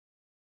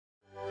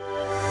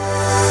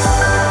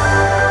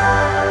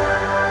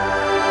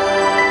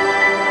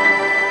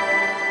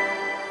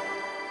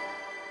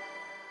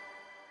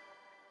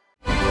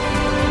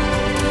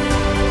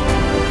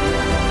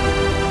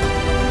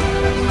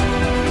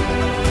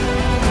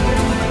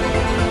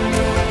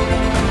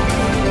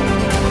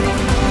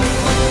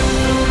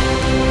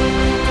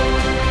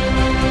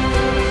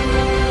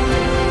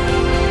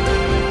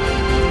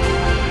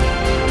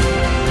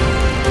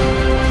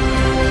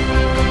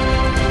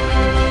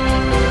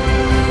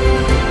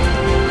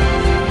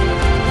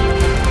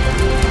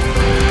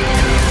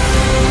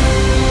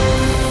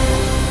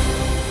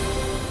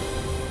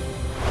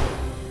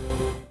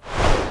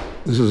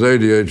is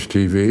ADH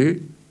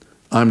TV.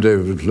 I'm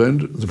David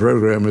Flint. The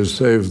program is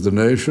Save the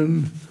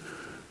Nation,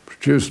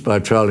 produced by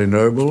Charlie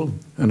Noble.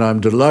 And I'm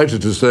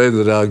delighted to say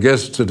that our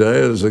guest today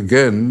is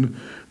again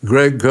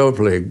Greg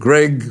Copley.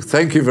 Greg,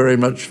 thank you very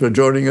much for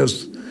joining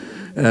us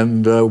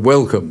and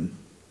welcome.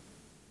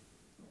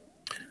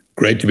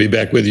 Great to be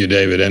back with you,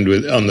 David,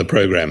 and on the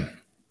program.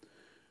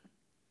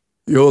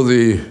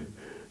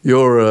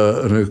 You're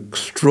an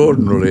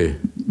extraordinarily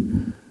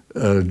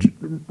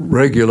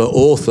regular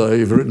author.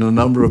 You've written a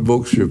number of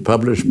books, you've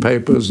published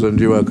papers, and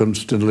you are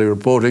constantly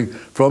reporting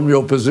from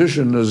your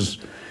position as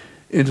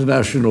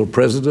international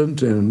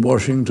president in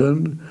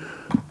Washington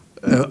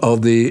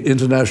of the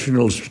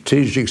International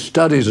Strategic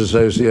Studies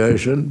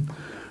Association.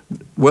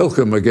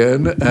 Welcome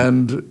again.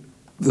 And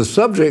the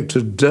subject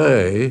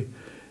today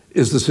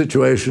is the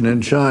situation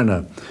in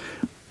China.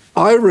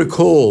 I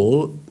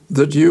recall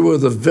that you were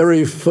the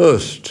very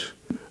first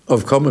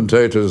of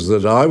commentators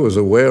that I was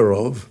aware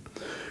of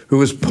who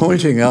was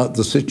pointing out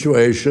the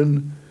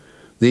situation,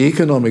 the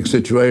economic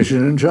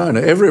situation in China.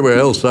 Everywhere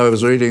else I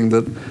was reading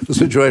that the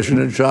situation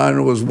in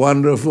China was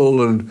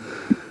wonderful and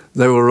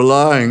they were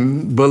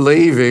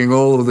believing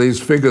all of these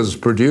figures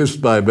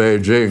produced by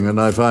Beijing, and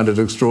I find it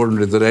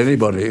extraordinary that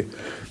anybody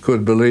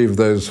could believe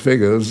those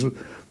figures,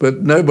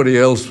 but nobody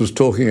else was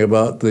talking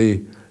about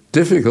the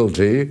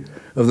difficulty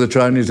of the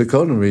Chinese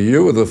economy.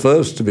 You were the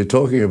first to be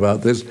talking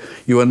about this.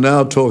 You are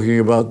now talking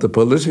about the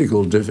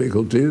political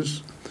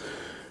difficulties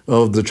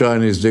of the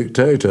Chinese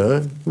dictator.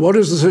 What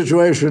is the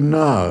situation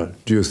now,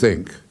 do you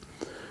think,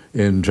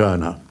 in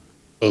China?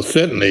 Well,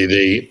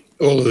 certainly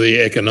all of the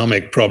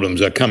economic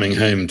problems are coming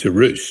home to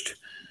roost.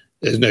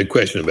 There's no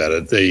question about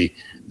it. The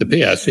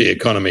PRC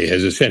economy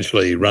has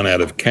essentially run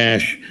out of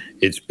cash.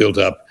 It's built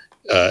up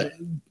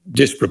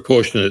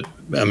disproportionate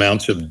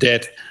amounts of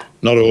debt,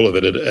 not all of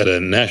it at a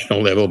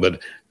national level,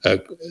 but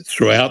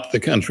throughout the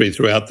country,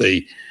 throughout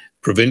the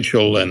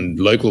provincial and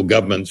local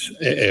governments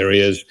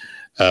areas,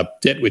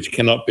 debt which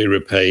cannot be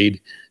repaid,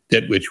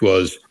 debt which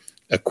was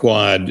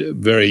acquired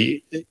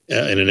in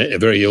a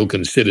very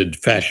ill-considered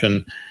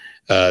fashion.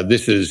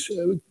 This has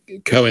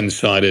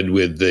coincided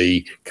with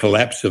the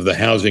collapse of the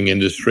housing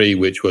industry,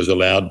 which was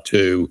allowed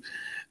to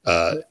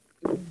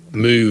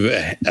move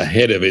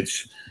ahead of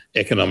its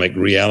economic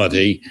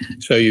reality.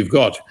 So you've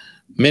got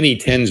many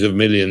tens of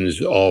millions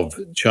of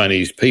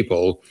Chinese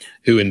people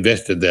who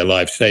invested their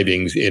life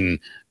savings in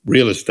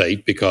real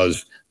estate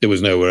because there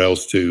was nowhere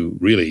else to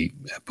really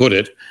put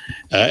it.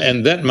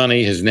 And that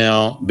money has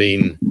now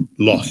been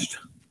lost.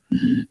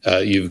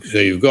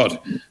 You've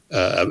got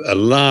a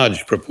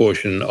large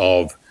proportion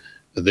of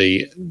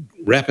the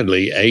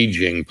rapidly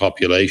aging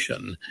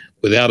population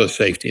without a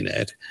safety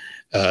net.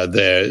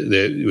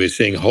 We're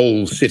seeing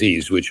whole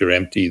cities which are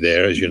empty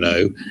there, as you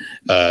know,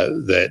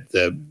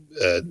 that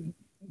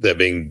they're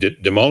being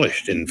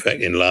demolished, in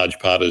fact, in large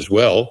part as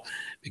well,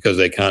 because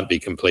they can't be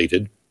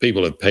completed.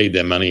 People have paid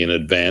their money in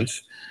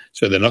advance,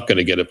 so they're not going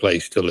to get a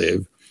place to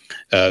live.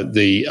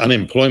 The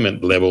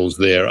unemployment levels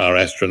there are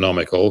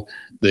astronomical.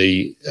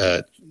 The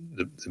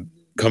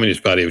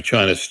Communist Party of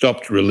China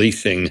stopped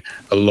releasing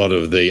a lot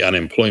of the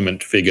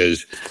unemployment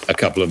figures a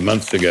couple of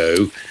months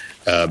ago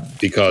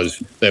because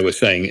they were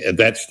saying at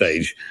that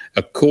stage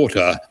a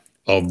quarter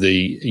of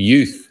the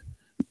youth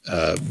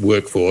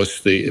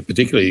workforce,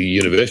 particularly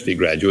university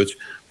graduates,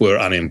 were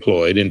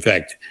unemployed. In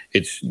fact,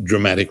 it's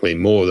dramatically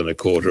more than a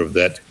quarter of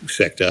that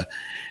sector.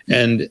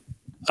 And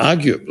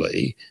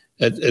arguably,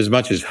 as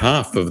much as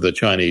half of the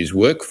Chinese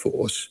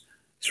workforce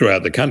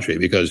throughout the country,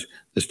 because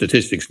the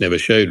statistics never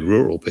showed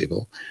rural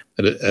people,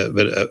 but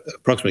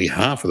approximately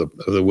half of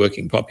the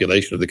working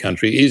population of the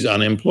country is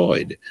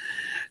unemployed.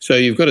 So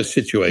you've got a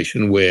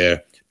situation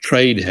where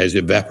trade has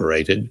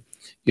evaporated.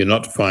 You're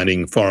not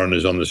finding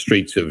foreigners on the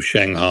streets of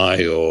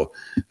Shanghai or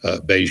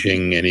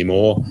Beijing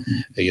anymore.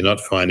 You're not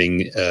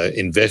finding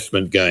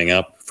investment going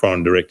up,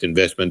 foreign direct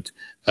investment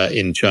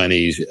in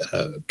Chinese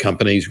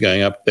companies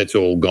going up. That's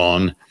all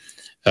gone.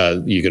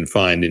 You can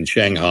find in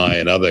Shanghai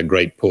and other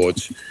great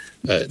ports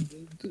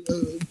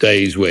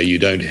days where you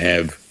don't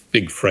have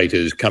big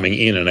freighters coming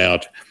in and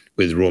out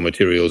with raw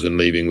materials and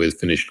leaving with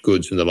finished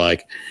goods and the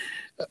like.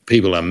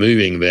 People are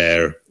moving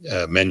their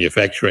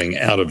manufacturing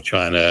out of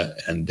China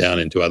and down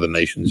into other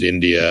nations,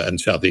 India and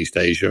Southeast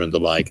Asia and the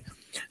like.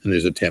 And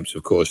there's attempts,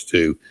 of course,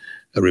 to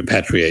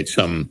repatriate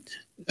some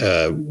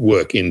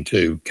work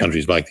into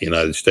countries like the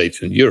United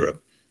States and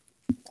Europe.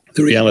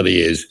 The reality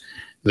is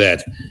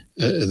that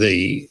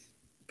the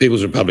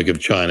People's Republic of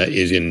China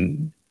is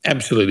in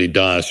absolutely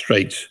dire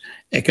straits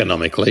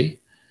economically.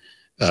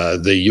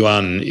 The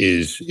yuan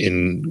is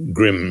in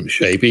grim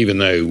shape, even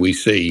though we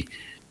see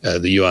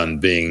the yuan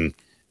being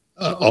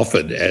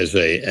offered as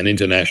an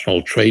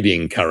international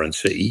trading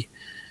currency.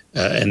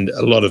 And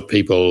a lot of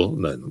people,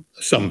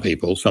 some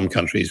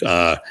countries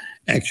are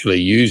actually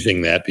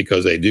using that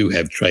because they do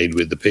have trade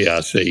with the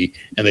PRC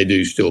and they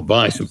do still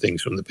buy some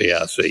things from the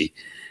PRC,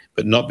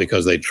 but not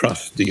because they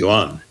trust the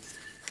yuan.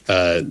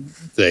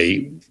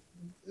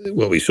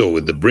 What we saw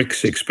with the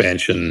BRICS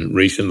expansion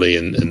recently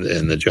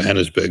in the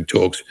Johannesburg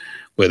talks,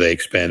 where they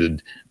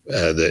expanded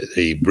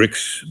the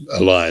BRICS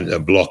alliance, a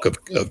block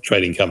of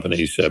trading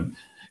countries,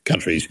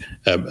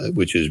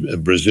 which is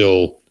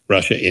Brazil,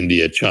 Russia,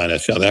 India, China,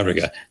 South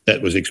Africa,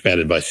 that was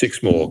expanded by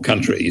 6 more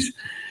countries,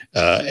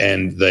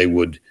 and they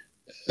would,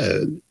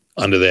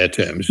 under their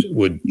terms,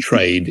 would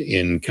trade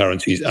in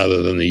currencies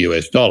other than the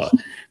US dollar.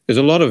 Because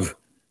a lot of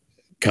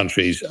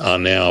countries are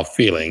now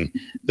feeling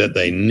that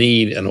they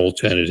need an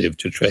alternative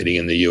to trading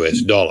in the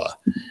US dollar.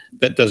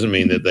 That doesn't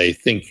mean that they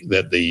think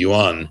that the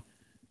yuan,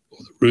 or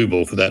the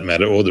ruble for that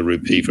matter, or the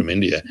rupee from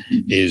India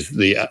is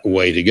the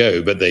way to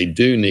go, but they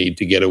do need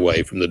to get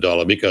away from the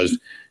dollar because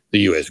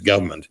the US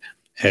government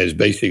has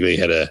basically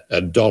had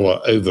a dollar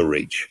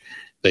overreach.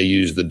 They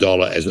use the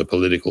dollar as a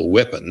political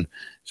weapon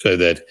so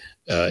that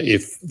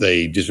if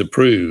they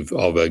disapprove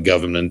of a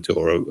government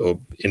or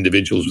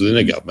individuals within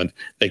a government,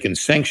 they can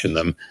sanction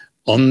them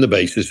on the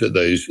basis that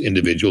those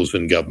individuals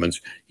and governments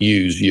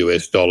use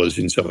US dollars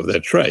in some of their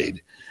trade.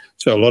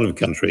 So a lot of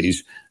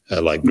countries,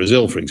 like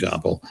Brazil, for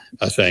example,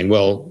 are saying,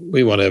 well,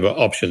 we want to have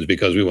options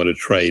because we want to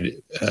trade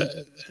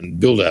and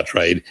build our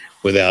trade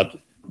without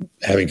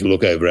having to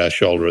look over our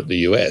shoulder at the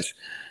US.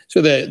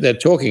 So they're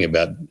talking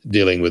about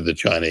dealing with the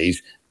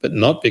Chinese, but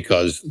not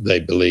because they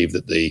believe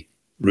that the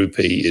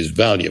rupee is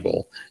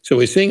valuable. So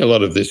we're seeing a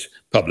lot of this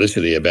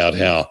publicity about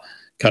how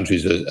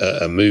countries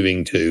are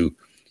moving to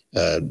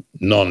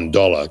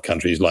non-dollar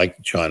countries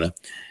like China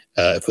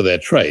for their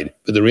trade.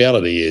 But the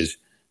reality is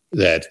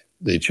that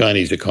the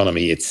Chinese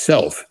economy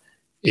itself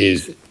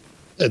is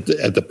at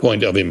the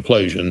point of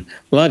implosion,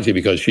 largely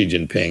because Xi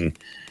Jinping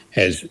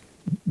has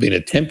been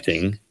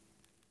attempting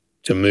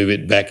to move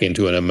it back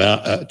into to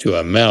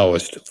a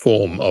Maoist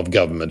form of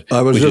government.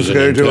 I was just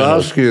going to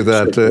ask you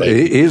that.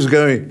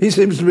 He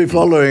seems to be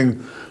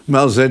following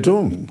Mao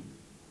Zedong.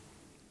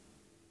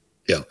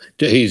 Yeah,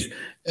 he's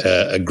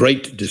a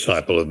great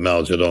disciple of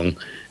Mao Zedong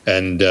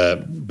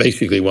and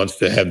basically wants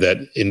to have that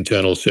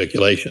internal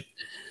circulation.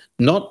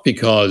 Not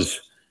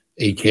because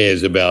he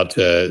cares about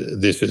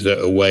this as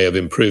a way of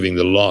improving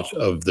the lot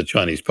of the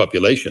Chinese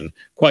population.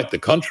 Quite the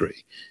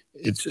contrary.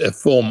 It's a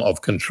form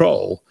of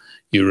control.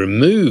 You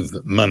remove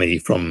money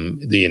from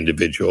the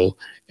individual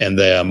and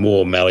they are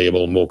more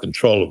malleable, more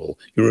controllable.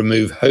 You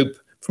remove hope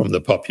from the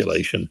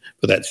population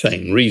for that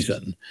same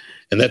reason.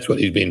 And that's what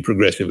he's been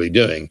progressively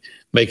doing,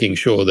 making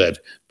sure that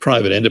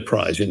private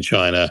enterprise in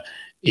China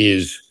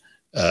is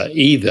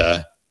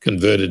either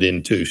converted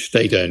into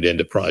state-owned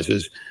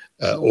enterprises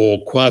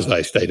or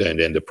quasi-state-owned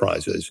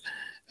enterprises.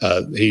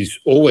 He's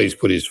always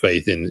put his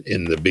faith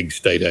in the big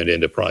state-owned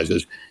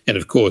enterprises. And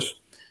of course,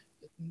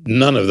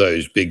 none of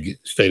those big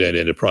state-owned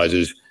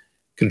enterprises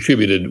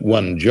contributed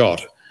one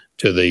jot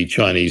to the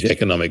Chinese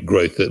economic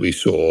growth that we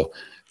saw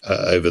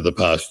over the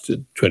past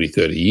 20,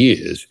 30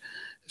 years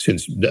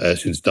since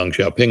Deng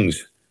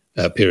Xiaoping's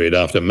period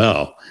after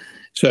Mao.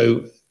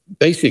 So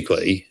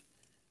basically,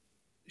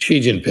 Xi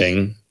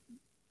Jinping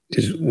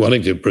is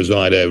wanting to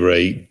preside over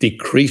a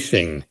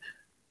decreasing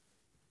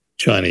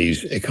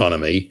Chinese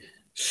economy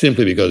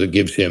simply because it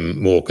gives him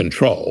more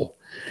control.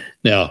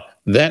 Now,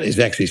 that is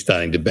actually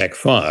starting to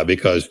backfire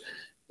because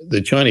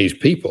the Chinese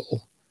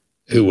people,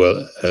 who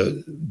were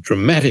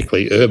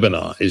dramatically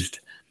urbanized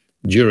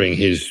during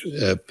his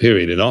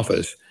period in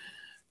office,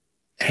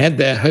 had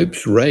their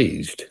hopes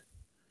raised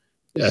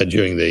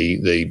during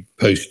the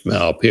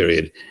post-Mao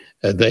period.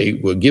 They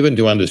were given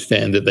to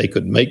understand that they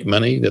could make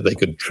money, that they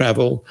could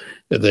travel,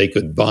 that they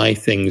could buy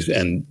things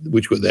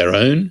which were their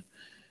own,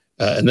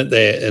 and that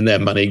their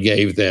money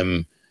gave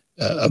them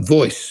a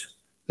voice,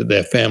 that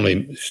their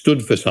family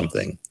stood for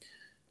something.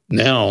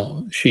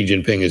 Now Xi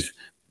Jinping is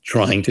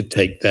trying to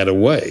take that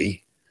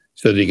away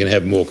so that he can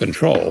have more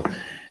control.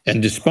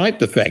 And despite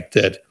the fact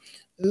that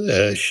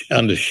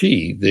under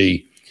Xi,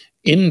 the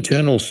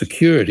internal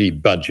security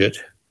budget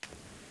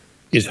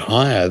is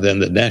higher than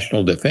the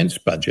national defense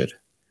budget,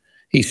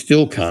 he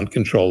still can't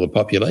control the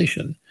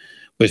population.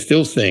 We're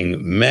still seeing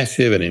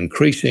massive and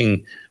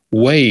increasing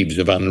waves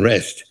of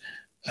unrest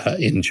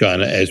in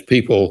China as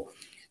people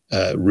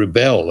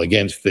rebel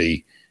against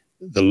the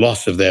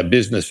loss of their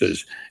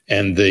businesses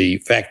and the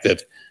fact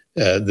that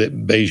the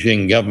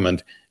Beijing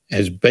government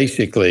has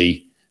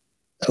basically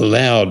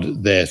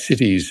allowed their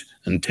cities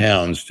and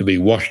towns to be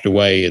washed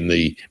away in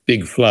the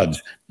big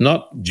floods,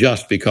 not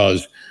just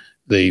because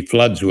the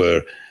floods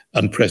were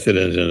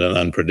unprecedented and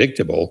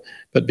unpredictable,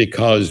 but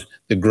because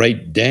the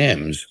great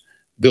dams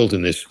built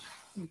in this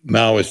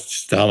Maoist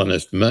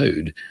Stalinist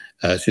mode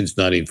since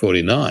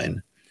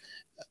 1949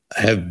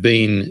 have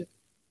been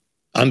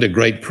under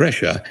great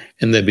pressure,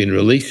 and they've been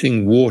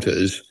releasing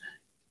waters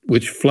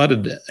which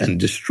flooded and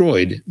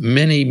destroyed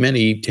many,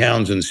 many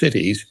towns and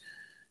cities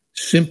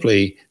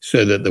simply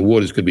so that the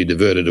waters could be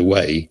diverted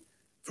away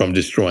from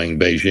destroying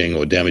Beijing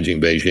or damaging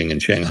Beijing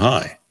and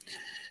Shanghai.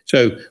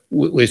 So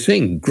we're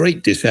seeing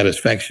great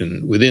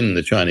dissatisfaction within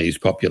the Chinese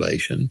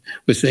population.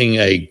 We're seeing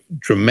a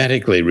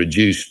dramatically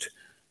reduced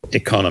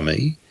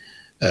economy.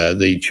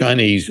 The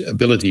Chinese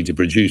ability to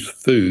produce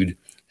food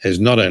has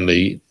not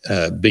only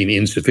been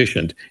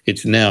insufficient,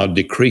 it's now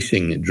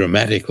decreasing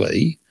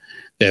dramatically.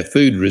 Their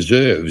food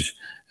reserves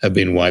have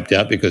been wiped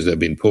out because they've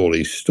been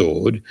poorly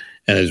stored.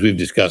 And as we've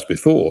discussed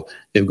before,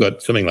 they've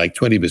got something like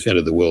 20%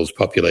 of the world's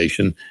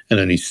population and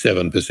only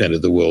 7%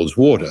 of the world's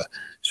water.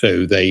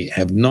 So they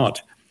have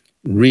not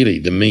really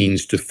the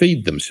means to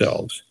feed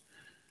themselves.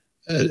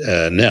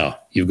 Now,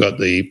 you've got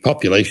the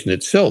population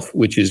itself,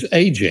 which is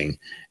aging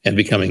and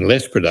becoming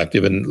less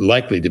productive and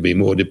likely to be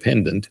more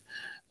dependent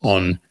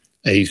on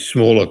a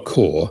smaller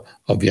core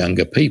of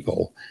younger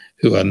people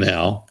who are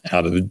now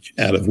out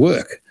of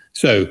work.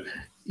 So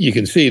you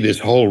can see this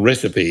whole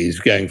recipe is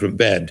going from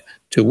bad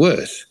to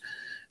worse.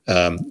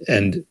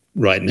 And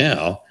right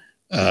now,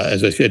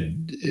 as I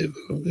said,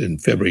 in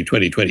February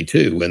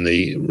 2022, when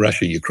the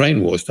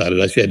Russia-Ukraine war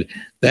started, I said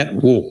that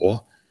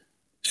war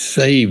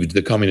saved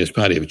the Communist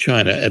Party of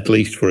China, at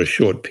least for a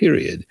short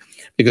period,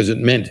 because it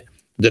meant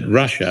that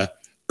Russia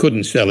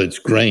couldn't sell its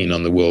grain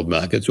on the world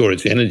markets or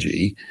its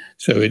energy,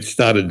 so it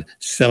started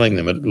selling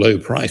them at low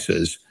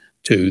prices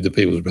to the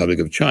People's Republic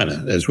of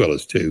China, as well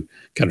as to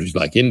countries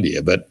like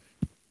India. But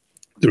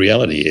the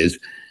reality is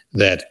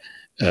that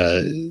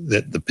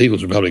the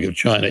People's Republic of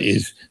China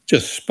is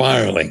just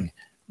spiraling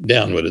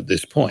downward at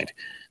this point.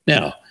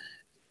 Now,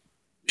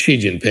 Xi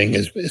Jinping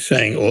is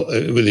saying,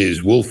 with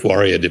his wolf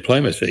warrior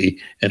diplomacy,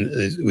 and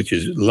which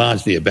is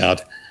largely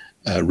about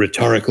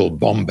rhetorical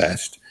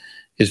bombast,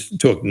 is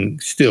talking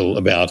still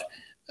about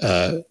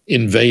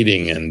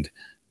invading and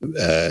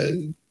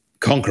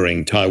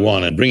conquering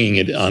Taiwan and bringing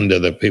it under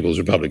the People's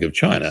Republic of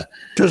China.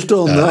 Just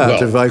on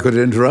that, if I could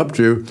interrupt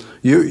you,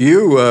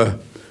 you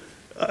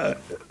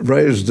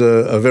raised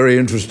a very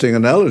interesting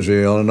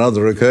analogy on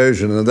another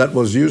occasion, and that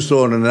was you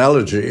saw an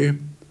analogy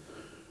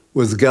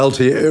with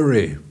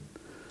Galtieri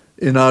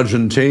in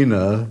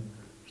Argentina,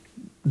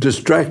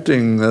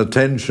 distracting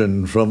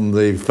attention from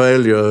the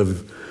failure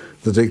of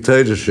the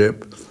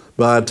dictatorship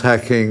by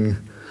attacking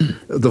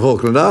the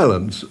Falkland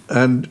Islands.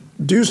 And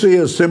do you see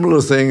a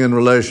similar thing in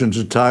relation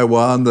to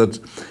Taiwan, that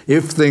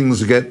if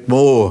things get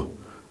more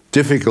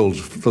difficult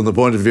from the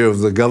point of view of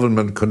the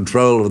government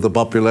control of the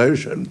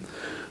population,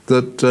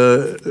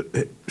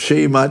 that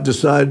Xi might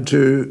decide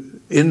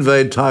to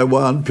invade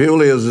Taiwan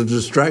purely as a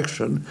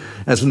distraction,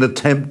 as an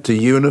attempt to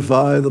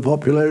unify the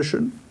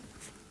population?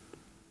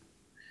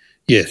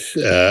 Yes.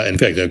 In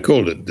fact, I've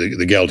called it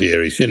the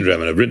Galtieri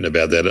syndrome, and I've written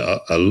about that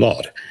a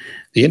lot.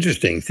 The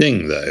interesting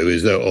thing, though,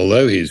 is that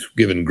although he's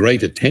given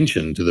great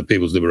attention to the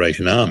People's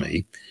Liberation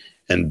Army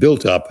and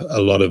built up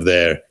a lot of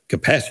their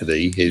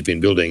capacity, he's been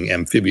building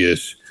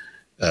amphibious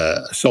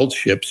assault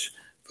ships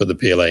for the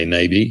PLA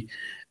Navy,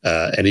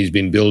 and he's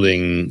been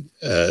building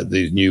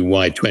these new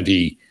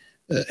Y-20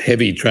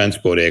 heavy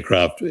transport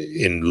aircraft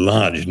in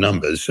large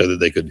numbers so that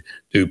they could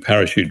do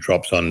parachute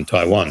drops on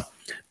Taiwan.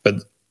 But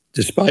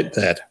despite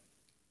that,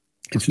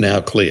 it's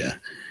now clear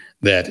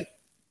that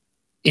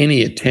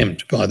any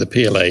attempt by the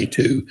PLA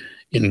to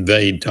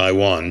invade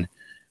Taiwan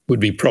would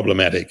be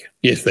problematic.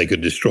 Yes, they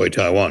could destroy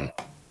Taiwan,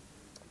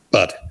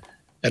 but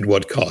at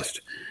what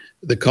cost?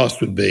 The cost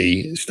would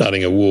be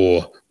starting a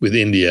war with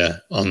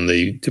India on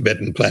the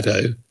Tibetan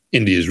Plateau.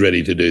 India is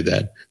ready to do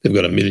that. They've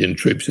got 1 million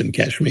troops in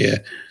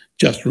Kashmir,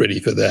 just ready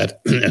for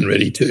that and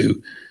ready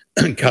to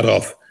cut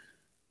off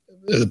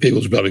the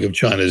People's Republic of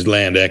China's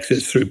land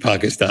access through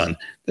Pakistan.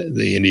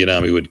 The Indian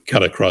army would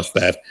cut across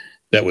that.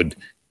 That would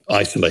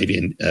isolate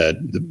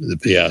the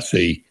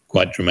PRC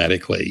quite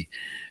dramatically.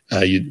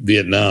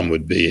 Vietnam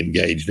would be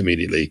engaged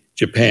immediately.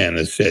 Japan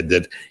has said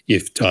that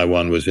if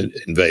Taiwan was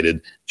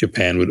invaded,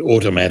 Japan would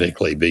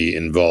automatically be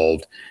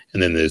involved.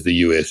 And then there's the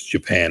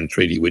US-Japan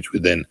treaty, which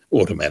would then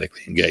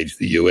automatically engage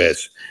the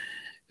US.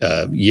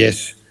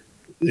 Yes,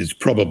 it's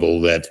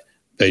probable that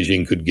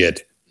Beijing could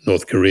get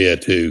North Korea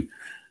to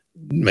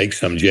make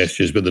some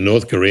gestures, but the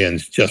North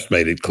Koreans just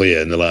made it clear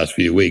in the last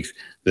few weeks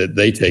that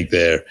they take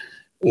their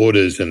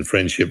orders and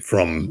friendship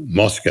from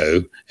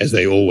Moscow, as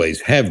they always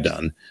have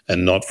done,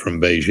 and not from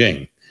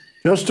Beijing.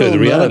 Just so on the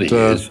reality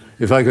that, is,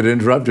 if I could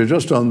interrupt you,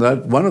 just on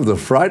that, one of the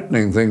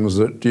frightening things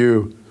that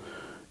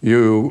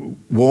you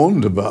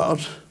warned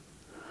about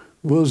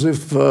was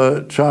if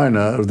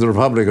China, the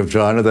Republic of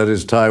China, that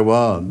is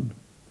Taiwan,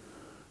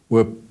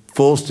 were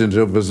forced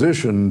into a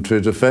position to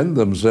defend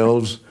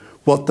themselves,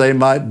 what they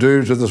might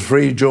do to the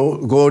Three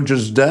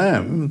Gorges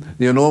Dam,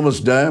 the enormous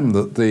dam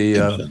that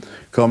the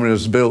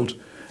communists built,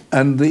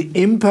 and the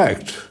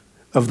impact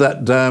of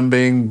that dam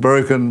being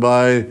broken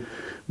by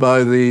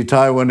the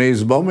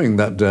Taiwanese bombing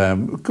that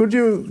dam. Could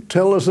you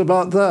tell us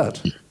about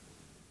that?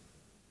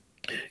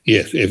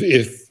 Yes,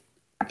 if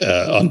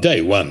on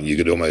day one, you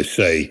could almost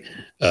say,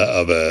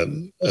 of a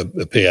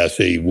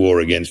PRC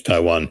war against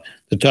Taiwan,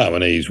 the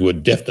Taiwanese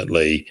would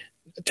definitely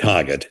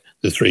target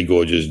the Three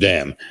Gorges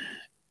Dam.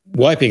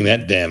 Wiping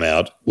that dam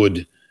out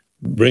would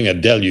bring a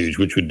deluge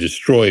which would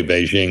destroy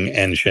Beijing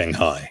and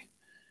Shanghai.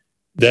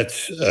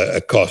 That's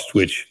a cost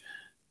which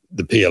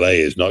the PLA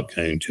is not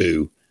going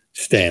to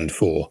stand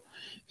for.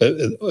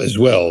 As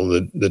well,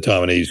 the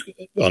Taiwanese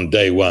on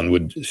day one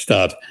would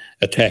start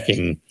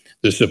attacking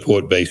the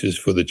support bases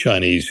for the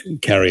Chinese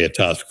carrier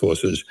task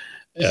forces,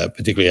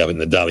 particularly up in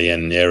the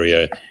Dalian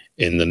area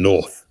in the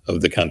north of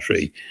the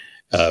country.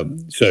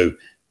 So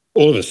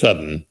all of a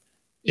sudden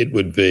it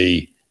would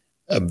be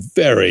a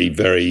very,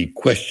 very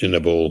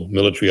questionable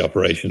military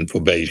operation for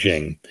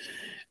Beijing,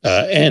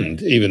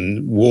 and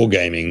even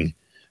wargaming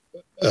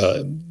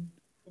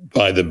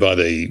by the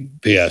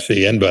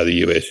PRC and by the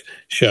US,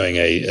 showing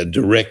a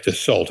direct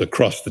assault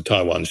across the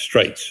Taiwan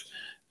Straits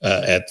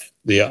at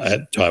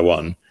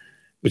Taiwan,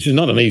 which is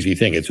not an easy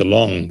thing. It's a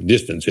long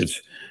distance.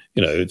 It's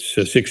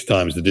 6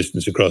 times the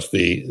distance across of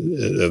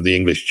the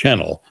English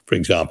Channel, for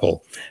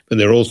example. But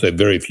there are also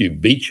very few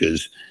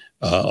beaches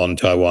on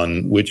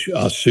Taiwan which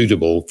are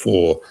suitable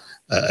for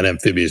an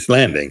amphibious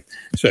landing.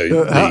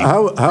 So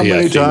how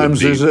many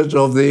times is it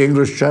of the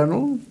English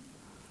Channel?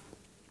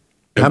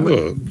 5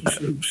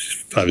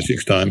 or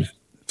 6 times.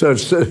 So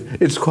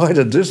it's quite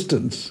a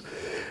distance.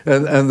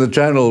 And the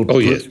Channel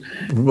yes.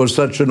 was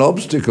such an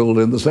obstacle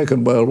in the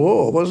Second World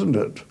War, wasn't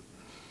it?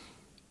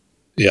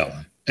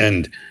 Yeah.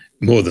 And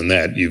more than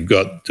that, you've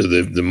got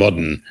the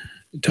modern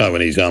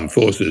Taiwanese armed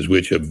forces,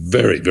 which are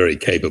very, very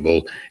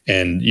capable.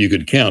 And you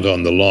could count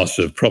on the loss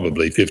of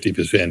probably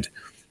 50%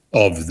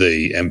 of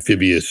the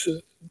amphibious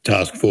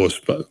task force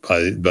by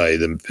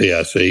the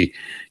PRC.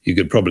 You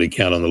could probably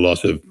count on the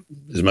loss of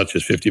as much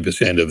as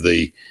 50% of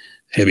the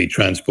heavy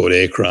transport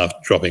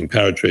aircraft dropping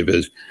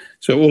paratroopers.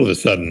 So all of a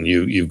sudden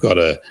you've got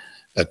a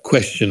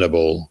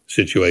questionable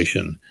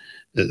situation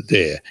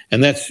there.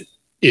 And that's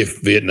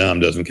if Vietnam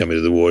doesn't come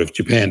into the war, if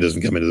Japan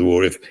doesn't come into the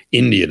war, if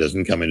India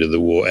doesn't come into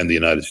the war, and the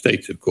United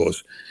States, of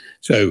course.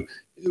 So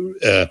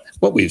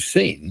what we've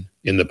seen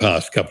in the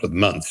past couple of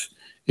months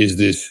is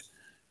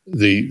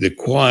the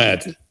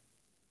quiet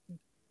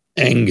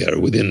anger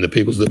within the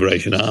People's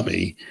Liberation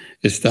Army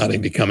is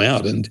starting to come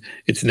out, and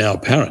it's now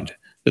apparent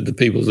that the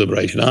People's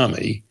Liberation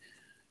Army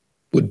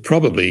would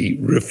probably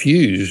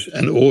refuse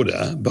an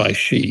order by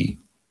Xi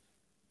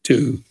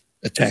to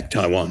attack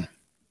Taiwan.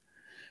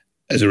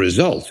 As a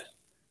result,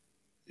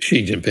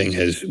 Xi Jinping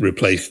has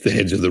replaced the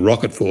heads of the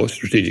rocket force,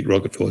 strategic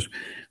rocket force,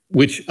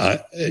 which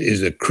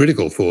is a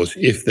critical force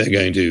if they're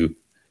going to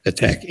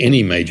attack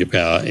any major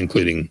power,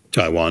 including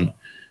Taiwan.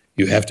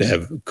 You have to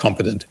have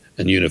competent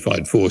and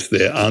unified force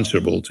there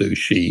answerable to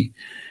Xi,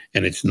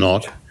 and it's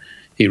not.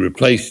 He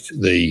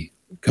replaced the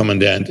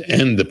commandant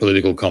and the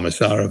political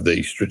commissar of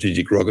the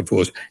strategic rocket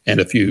force and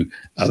a few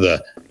other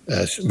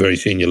very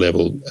senior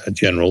level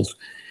generals,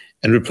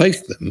 and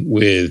replaced them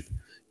with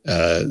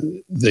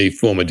the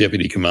former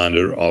deputy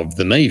commander of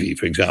the Navy,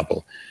 for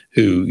example,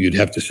 who you'd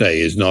have to say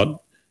is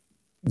not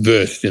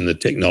versed in the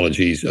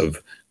technologies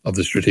of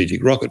the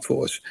strategic rocket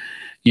force.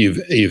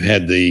 You've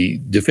had the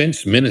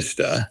defense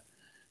minister,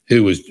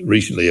 who was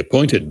recently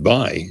appointed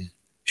by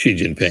Xi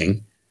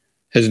Jinping,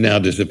 has now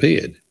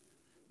disappeared.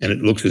 And it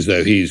looks as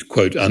though he's,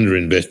 quote, under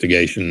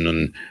investigation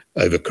and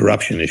over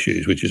corruption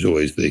issues, which is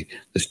always the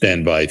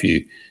standby. If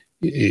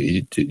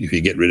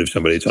you get rid of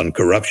somebody, it's on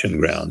corruption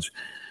grounds.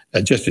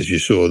 Just as you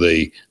saw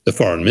the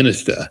foreign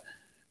minister,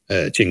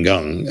 Qin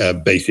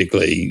Gang,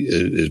 basically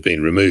has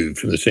been removed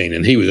from the scene.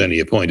 And he was only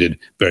appointed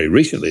very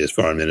recently as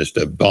foreign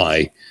minister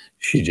by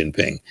Xi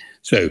Jinping.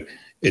 So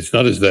it's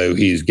not as though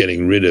he's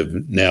getting rid of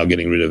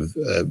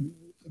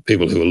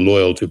people who are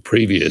loyal to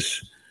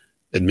previous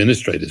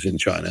administrators in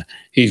China.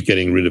 He's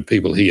getting rid of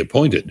people he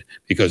appointed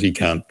because he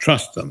can't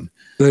trust them.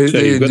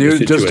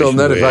 Just on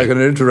that, if I can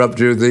interrupt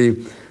you,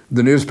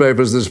 the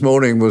newspapers this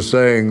morning were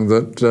saying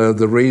that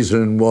the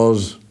reason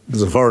was,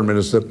 the foreign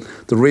minister,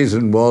 the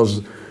reason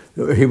was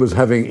he was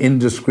having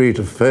indiscreet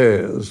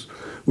affairs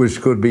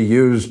which could be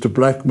used to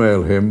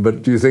blackmail him.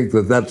 But do you think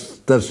that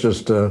that's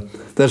just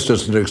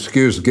an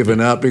excuse given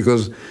out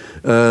because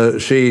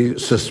she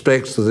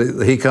suspects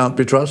that he can't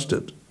be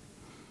trusted?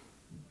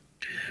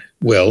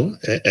 Well,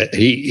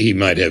 he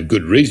might have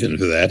good reason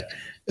for that.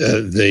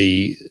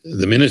 The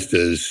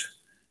minister's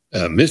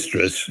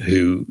mistress,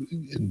 who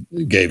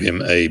gave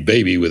him a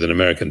baby with an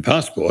American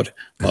passport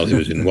while he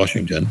was in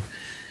Washington,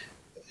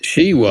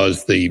 she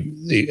was a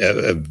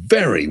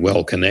very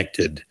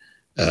well-connected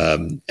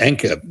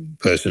anchor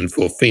person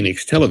for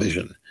Phoenix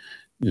Television,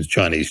 the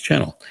Chinese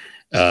channel.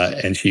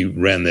 And she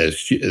ran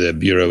their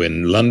bureau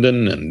in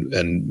London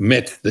and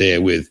met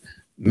there with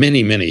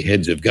many, many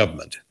heads of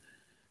government.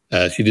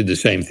 She did the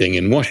same thing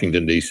in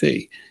Washington,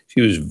 D.C.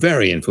 She was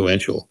very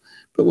influential.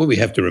 But what we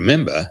have to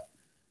remember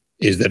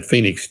is that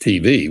Phoenix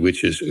TV,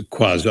 which is a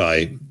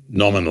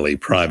quasi-nominally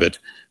private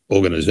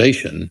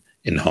organization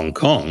in Hong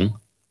Kong,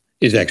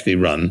 is actually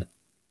run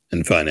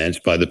and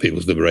financed by the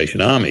People's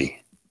Liberation Army.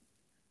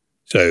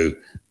 So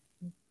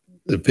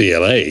the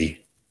PLA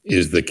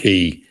is the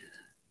key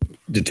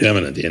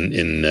determinant in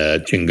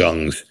Qin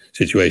Gang's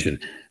situation.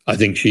 I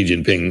think Xi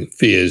Jinping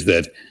fears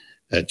that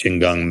Qin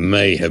Gang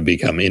may have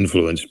become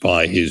influenced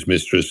by his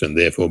mistress and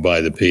therefore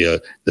by the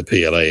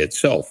PLA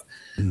itself.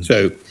 Mm.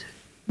 So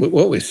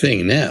what we're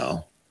seeing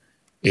now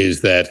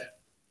is that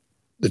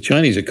the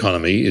Chinese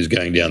economy is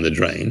going down the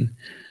drain.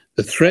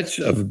 The threats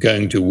of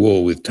going to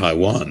war with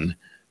Taiwan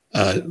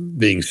are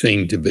being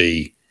seen to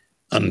be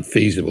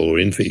unfeasible or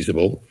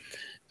infeasible.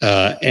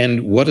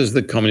 And what does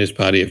the Communist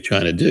Party of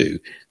China do?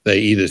 They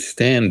either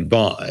stand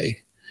by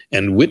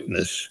and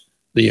witness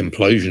the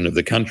implosion of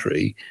the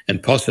country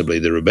and possibly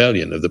the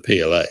rebellion of the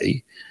PLA.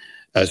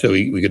 So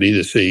we could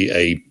either see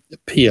a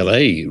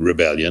PLA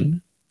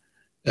rebellion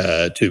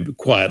to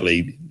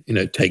quietly,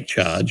 take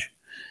charge,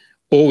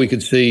 or we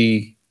could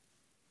see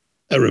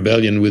a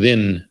rebellion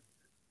within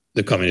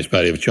the Communist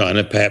Party of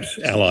China, perhaps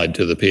allied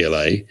to the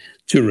PLA,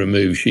 to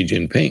remove Xi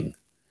Jinping.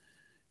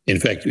 In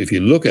fact, if you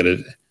look at it,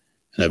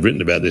 and I've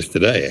written about this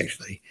today,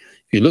 actually,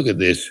 if you look at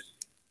this,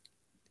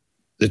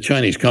 the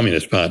Chinese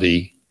Communist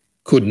Party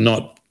could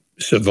not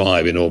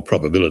survive, in all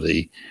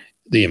probability,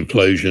 the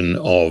implosion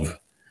of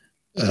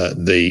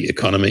the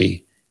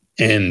economy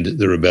and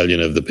the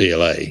rebellion of the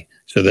PLA.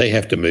 So they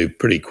have to move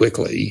pretty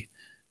quickly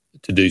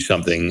to do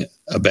something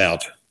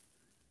about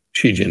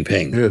Xi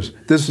Jinping. Yes,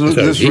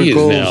 he is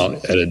now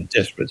at a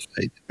desperate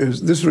state.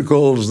 This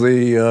recalls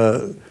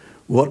the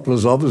what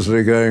was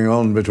obviously going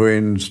on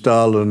between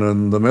Stalin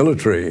and the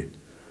military,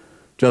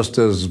 just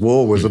as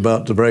war was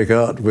about to break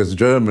out with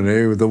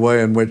Germany, with the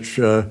way in which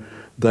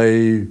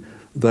they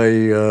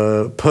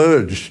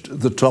purged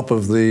the top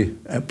of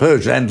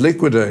purged and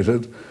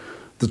liquidated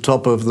the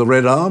top of the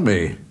Red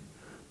Army,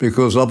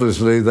 because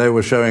obviously they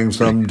were showing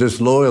some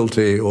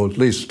disloyalty, or at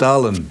least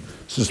Stalin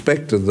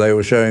suspected they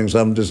were showing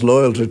some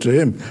disloyalty to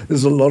him.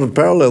 There's a lot of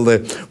parallel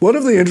there. One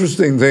of the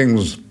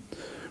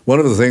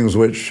things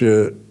which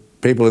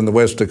people in the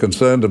West are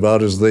concerned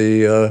about is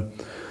the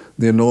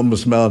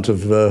enormous amount of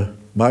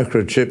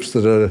microchips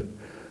that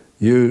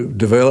you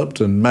developed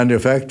and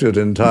manufactured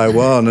in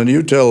Taiwan. And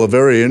you tell a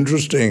very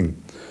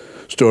interesting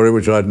story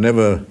which I'd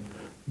never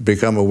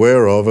become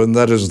aware of, and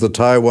that is the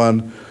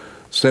Taiwan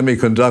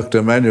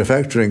Semiconductor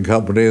Manufacturing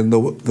Company and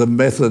the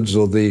methods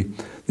or the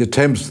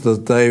attempts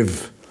that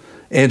they've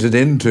entered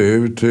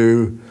into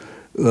to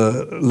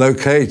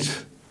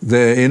locate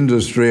their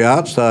industry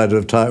outside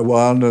of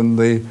Taiwan,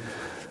 and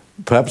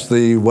perhaps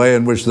the way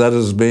in which that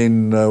has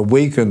been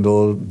weakened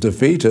or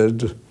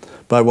defeated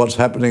by what's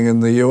happening in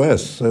the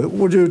US.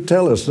 Would you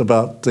tell us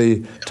about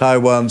the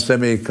Taiwan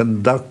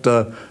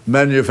Semiconductor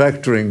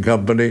Manufacturing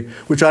Company,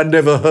 which I'd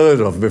never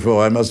heard of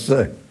before, I must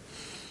say?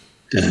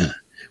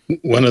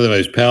 One of the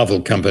most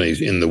powerful companies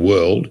in the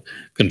world,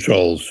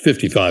 controls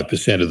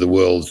 55% of the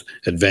world's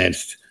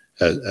advanced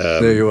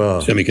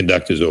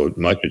semiconductors or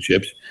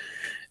microchips.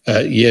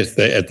 Yes,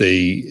 at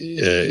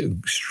the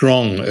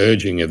strong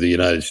urging of the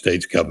United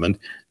States government,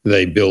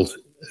 they built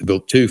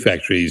 2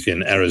 factories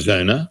in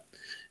Arizona,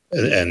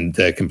 and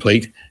they're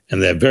complete,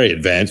 and they're very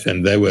advanced,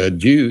 and they were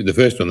due, the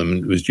first one of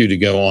them was due to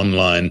go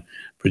online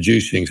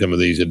producing some of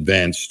these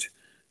advanced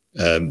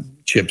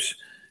chips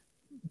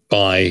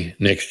by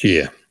next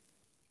year.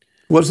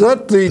 Was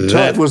that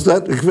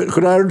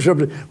could I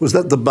interrupt? Was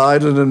that the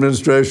Biden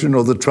administration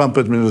or the Trump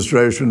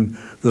administration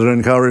that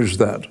encouraged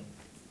that?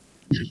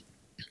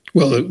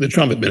 Well, the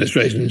Trump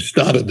administration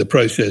started the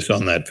process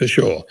on that for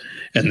sure,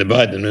 and the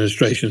Biden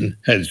administration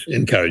has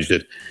encouraged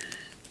it.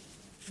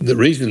 The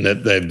reason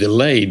that they've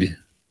delayed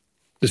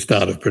the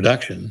start of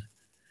production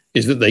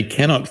is that they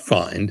cannot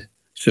find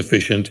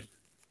sufficient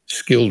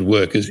skilled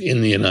workers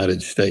in the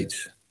United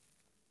States.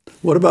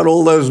 What about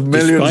all those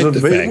millions of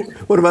people?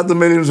 What about the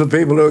millions of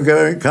people who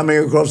are coming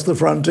across the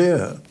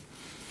frontier?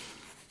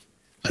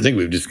 I think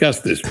we've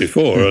discussed this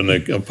before. On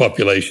a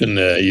population,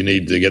 you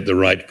need to get the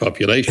right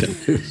population.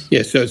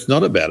 Yes, so it's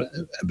not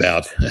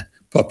about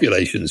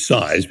population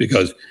size,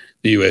 because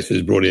the US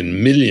has brought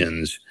in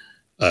millions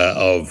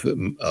of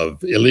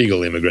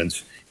illegal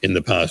immigrants in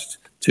the past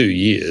 2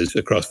 years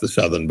across the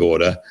southern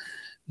border.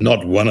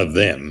 Not one of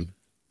them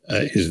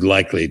is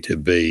likely to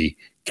be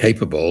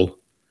capable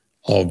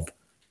of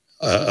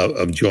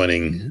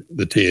joining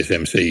the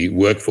TSMC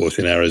workforce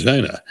in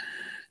Arizona.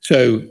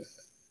 So,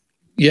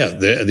 yeah,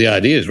 the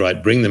idea is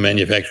right. Bring the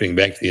manufacturing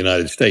back to the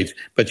United States,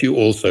 but you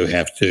also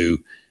have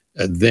to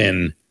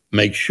then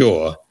make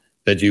sure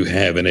that you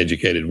have an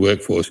educated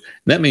workforce.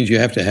 And that means you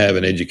have to have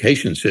an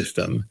education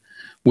system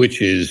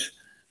which is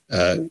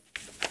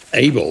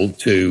able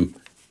to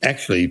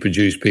actually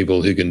produce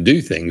people who can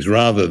do things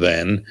rather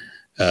than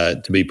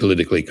to be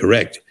politically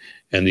correct.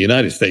 And the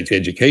United States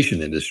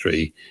education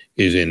industry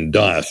is in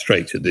dire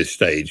straits at this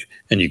stage.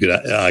 And you could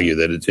argue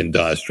that it's in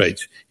dire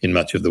straits in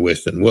much of the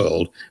Western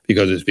world,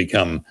 because it's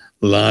become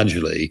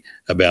largely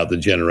about the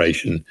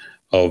generation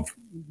of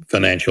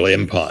financial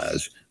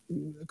empires.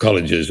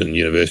 Colleges and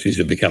universities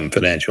have become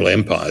financial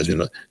empires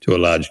to a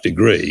large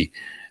degree.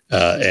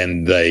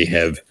 And they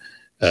have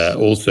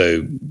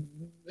also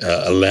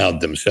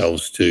allowed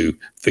themselves to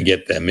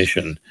forget their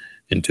mission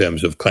in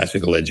terms of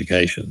classical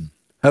education.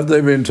 Have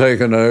they been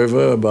taken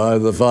over by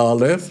the far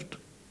left?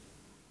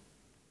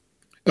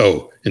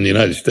 Oh, in the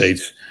United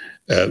States,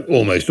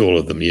 almost all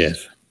of them,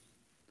 yes.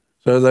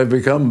 So they've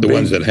become... The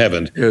ones that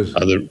haven't are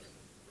the...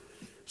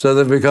 So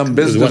they've become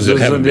businesses... The ones that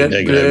haven't been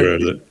taken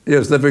over.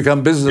 Yes, they've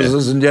become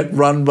businesses and yet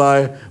run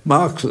by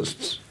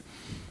Marxists.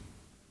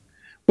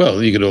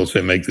 Well, you could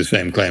also make the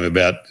same claim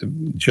about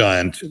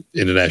giant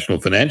international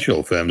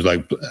financial firms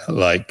like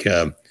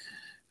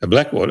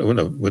Blackwater. Well,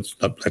 no,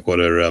 what's not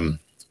Blackwater?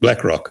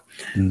 BlackRock,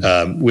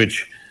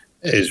 which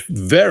is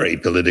very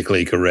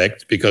politically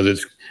correct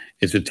because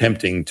it's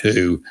attempting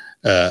to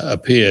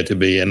appear to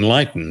be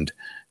enlightened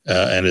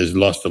and has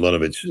lost a lot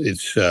of its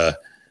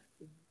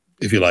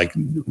if you like,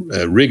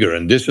 rigor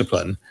and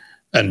discipline.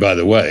 And by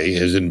the way,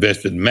 has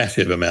invested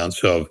massive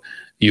amounts of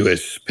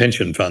US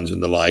pension funds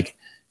and the like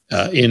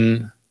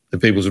in the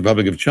People's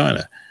Republic of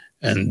China.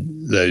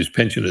 And those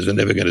pensioners are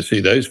never going to see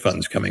those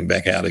funds coming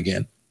back out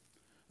again.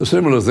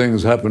 Similar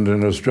things happened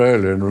in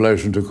Australia in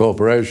relation to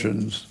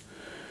corporations.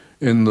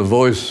 In the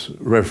Voice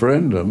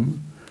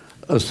referendum,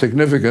 a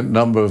significant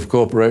number of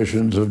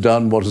corporations have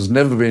done what has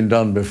never been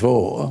done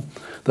before.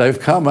 They've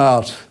come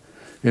out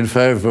in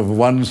favour of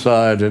one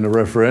side in a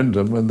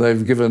referendum, and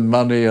they've given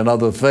money and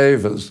other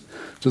favours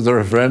to the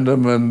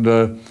referendum, and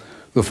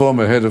the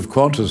former head of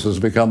Qantas has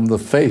become the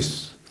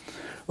face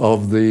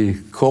of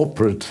the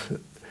corporate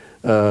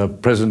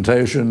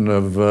presentation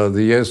of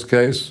the Yes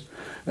case,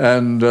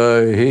 and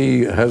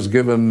he has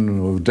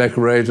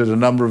decorated a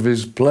number of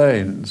his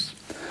planes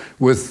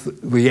with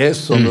the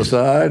Yes on the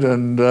side,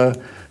 and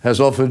has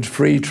offered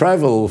free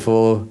travel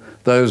for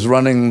those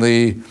running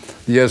the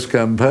Yes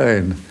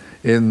campaign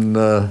in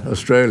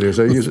Australia.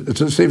 So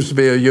it seems to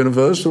be a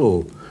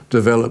universal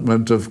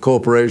development of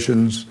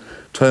corporations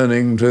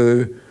turning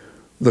to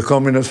the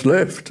communist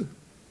left.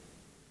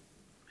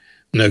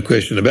 No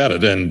question about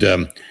it. And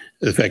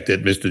the fact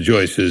that Mr.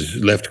 Joyce has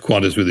left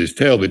Qantas with his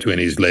tail between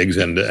his legs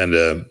and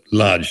a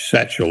large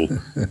satchel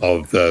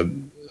of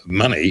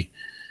money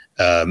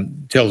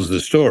tells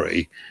the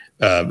story.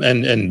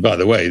 And by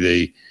the way,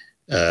 the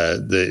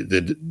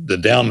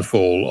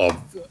downfall of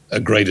a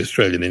great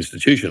Australian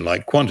institution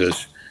like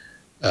Qantas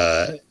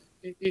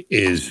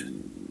is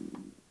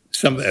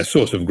a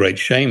source of great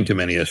shame to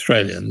many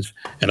Australians,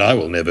 and I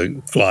will never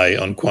fly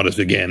on Qantas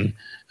again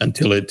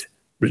until it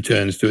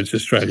returns to its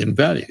Australian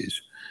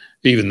values,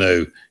 even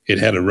though it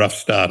had a rough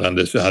start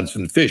under Sir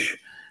Hudson Fysh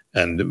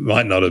and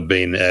might not have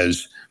been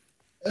as,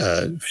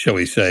 shall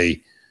we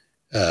say,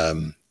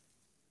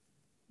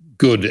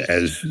 good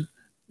as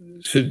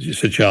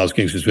Sir Charles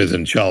Kingston Smith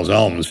and Charles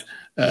Ulm's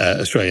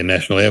Australian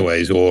National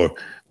Airways or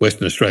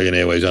Western Australian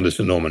Airways under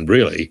Sir Norman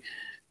Brearley.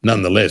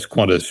 Nonetheless,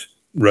 Qantas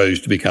rose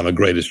to become a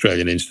great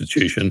Australian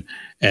institution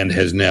and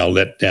has now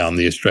let down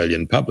the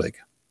Australian public.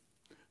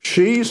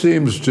 She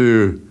seems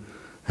to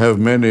have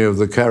many of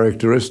the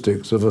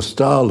characteristics of a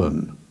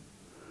Stalin,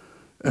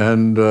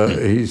 and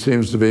he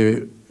seems to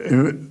be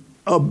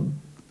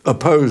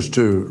opposed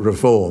to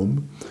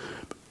reform.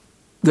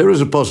 There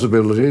is a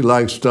possibility,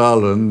 like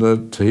Stalin,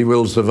 that he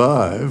will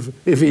survive.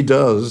 If he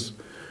does,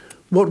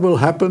 what will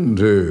happen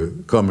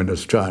to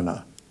communist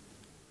China?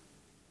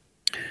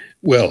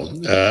 Well,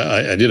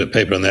 I did a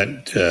paper on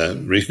that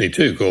recently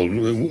too, called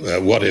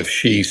 "What If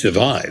She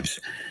Survives?"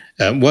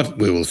 What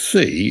we will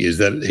see is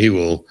that he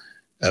will.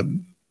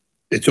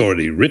 It's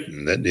already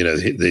written that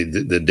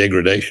the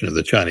degradation of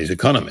the Chinese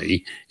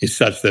economy is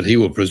such that he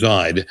will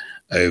preside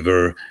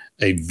over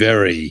a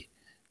very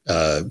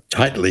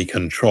tightly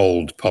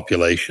controlled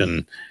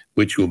population,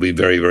 which will be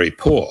very, very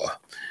poor.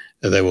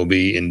 They will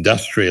be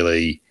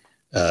industrially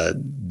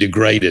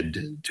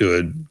degraded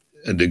to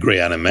a degree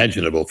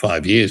unimaginable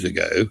 5 years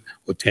ago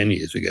or 10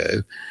 years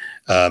ago.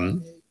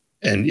 And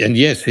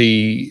yes,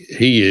 he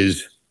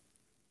is,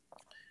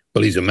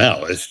 well, he's a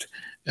Maoist,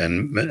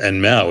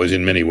 and Mao is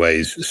in many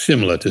ways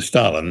similar to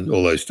Stalin,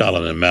 although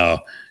Stalin and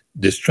Mao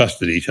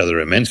distrusted each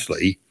other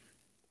immensely,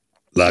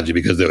 largely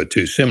because they were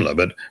too similar.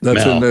 But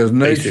that's Mao in their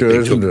nature,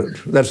 isn't it?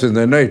 That's in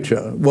their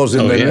nature, was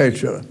in their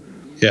nature.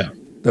 Yeah.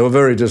 They were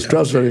very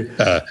distrustful.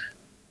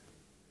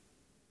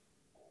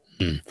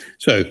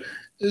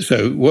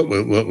 So what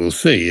we'll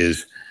see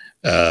is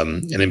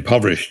an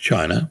impoverished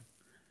China.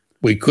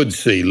 We could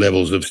see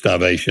levels of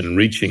starvation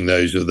reaching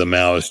those of the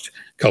Maoist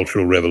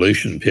Cultural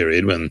Revolution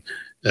period, when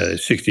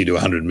 60 to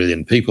 100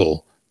 million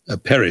people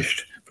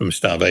perished from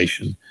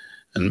starvation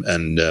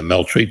and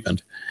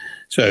maltreatment.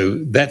 So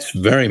that's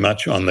very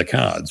much on the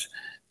cards.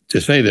 To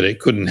say that it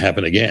couldn't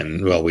happen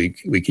again, well, we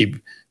keep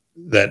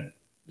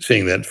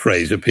seeing that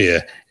phrase appear.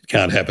 It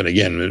can't happen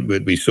again.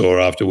 We saw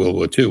after World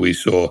War II, we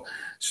saw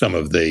some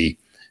of the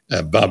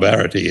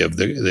barbarity of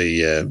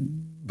the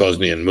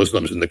Bosnian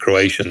Muslims and the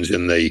Croatians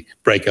in the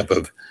breakup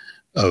of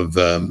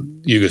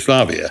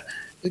Yugoslavia.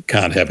 It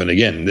can't happen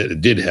again.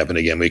 It did happen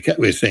again.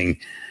 We're seeing,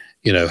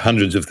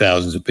 hundreds of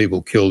thousands of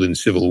people killed in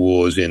civil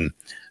wars in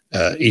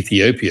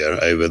Ethiopia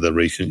over the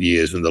recent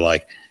years and the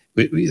like.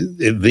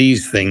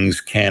 These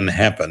things can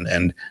happen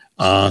and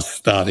are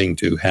starting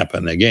to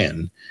happen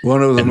again.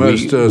 One of the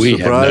most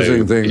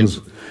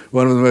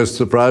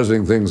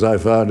surprising things I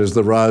found is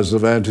the rise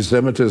of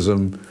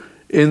anti-Semitism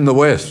in the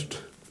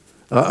West.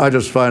 I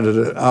just find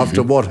it,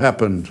 after what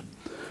happened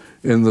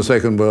in the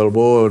Second World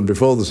War and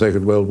before the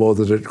Second World War,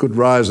 that it could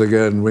rise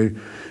again.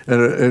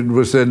 And it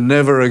was said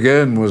never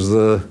again was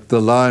the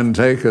line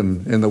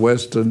taken in the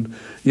West, and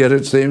yet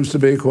it seems to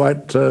be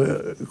quite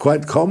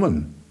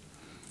common.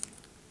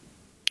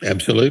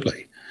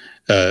 Absolutely.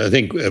 I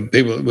think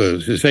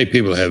to say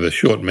people have a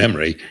short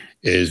memory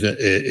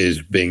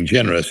is being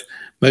generous,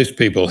 most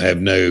people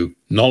have no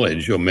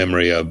knowledge or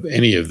memory of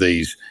any of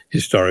these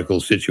historical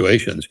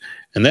situations.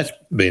 And that's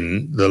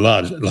been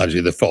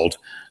largely the fault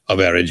of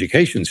our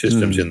education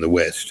systems in the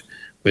West.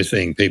 We're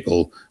seeing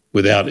people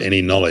without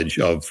any knowledge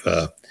of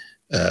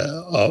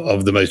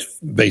the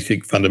most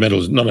basic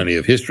fundamentals, not only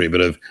of history,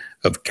 but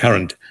of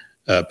current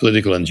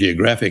political and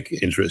geographic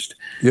interest.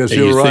 Yes,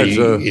 you're right.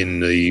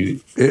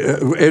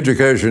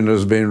 Education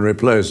has been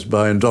replaced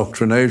by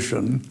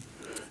indoctrination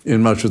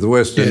in much of the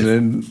West, yes.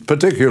 And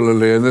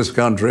particularly in this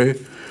country,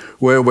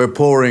 where we're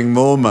pouring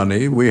more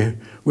money. We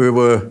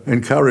were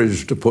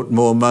encouraged to put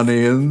more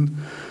money in.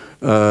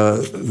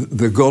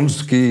 The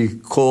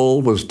Gonski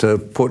call was to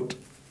put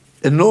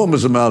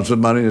enormous amounts of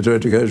money into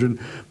education,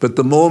 but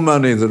the more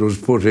money that was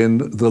put in,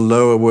 the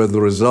lower were the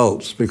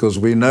results, because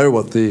we know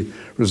what the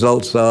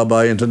results are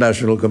by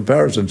international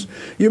comparisons.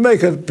 You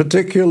make a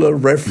particular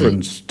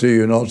reference, do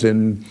you not,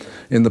 in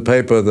the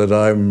paper that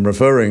I'm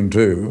referring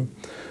to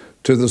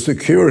the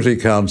Security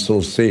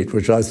Council seat,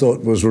 which I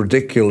thought was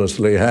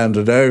ridiculously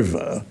handed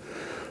over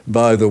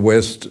by the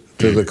West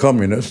to the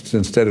communists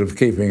instead of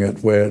keeping it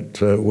where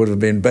it would have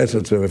been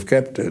better to have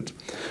kept it.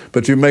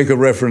 But you make a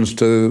reference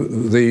to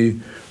the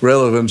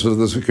relevance of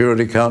the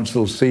Security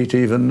Council seat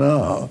even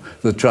now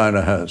that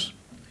China has.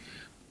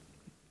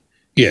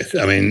 Yes,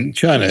 I mean,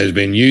 China has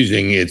been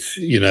using its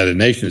United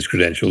Nations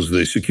credentials,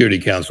 the Security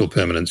Council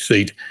permanent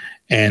seat,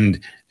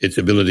 and its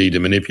ability to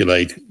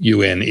manipulate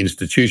UN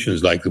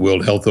institutions like the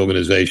World Health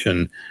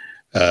Organization,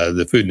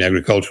 the Food and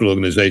Agricultural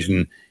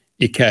Organization,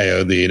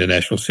 ICAO, the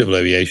International Civil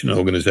Aviation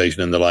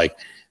Organization, and the like,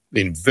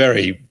 been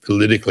very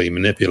politically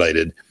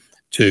manipulated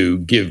to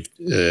give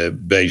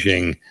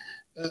Beijing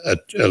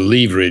a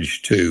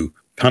leverage to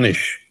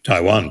punish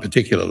Taiwan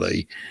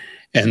particularly.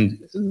 And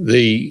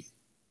the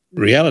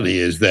reality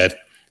is that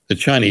the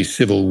Chinese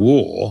Civil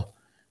War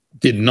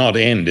did not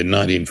end in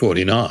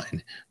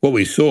 1949. What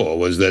we saw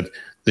was that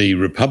the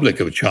Republic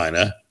of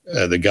China,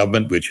 the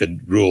government which had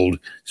ruled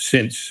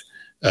since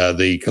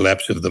the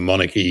collapse of the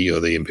monarchy or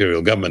the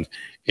imperial government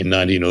in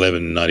 1911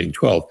 and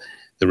 1912,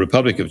 the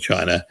Republic of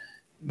China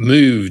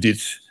moved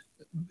its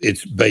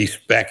base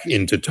back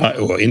into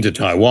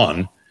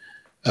Taiwan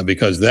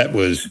because that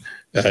was,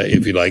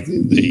 if you like,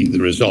 the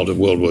result of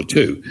World War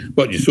II.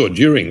 What you saw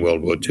during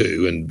World War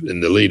II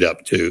and the lead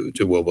up to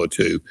World War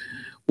II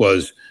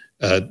was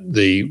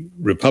the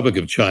Republic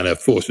of China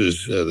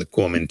forces, the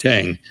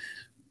Kuomintang,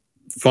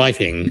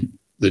 fighting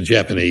the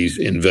Japanese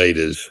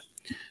invaders.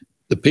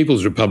 The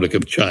People's Republic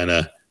of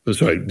China,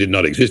 did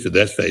not exist at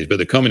that stage, but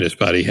the Communist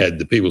Party had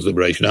the People's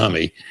Liberation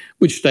Army,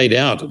 which stayed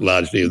out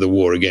largely of the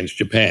war against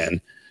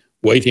Japan,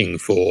 waiting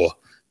for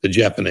the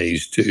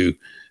Japanese to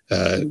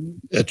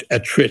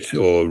attrit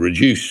or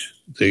reduce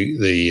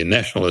the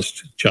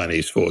nationalist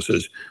Chinese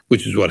forces,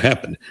 which is what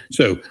happened.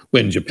 So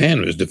when Japan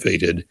was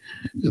defeated,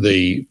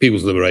 the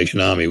People's Liberation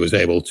Army was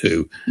able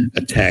to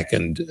attack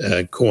and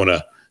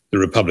corner the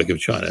Republic of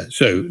China.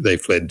 So they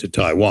fled to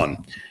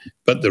Taiwan.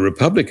 But the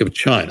Republic of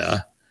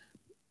China,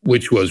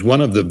 which was one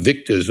of the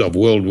victors of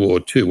World War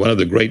II, one of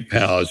the great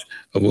powers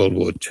of World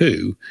War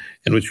II,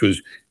 and which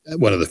was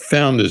one of the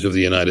founders of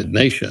the United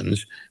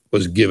Nations,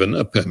 was given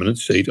a permanent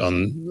seat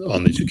on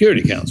the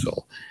Security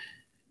Council.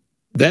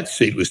 That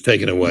seat was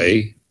taken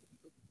away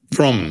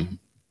from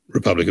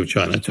Republic of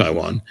China,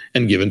 Taiwan,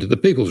 and given to the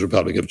People's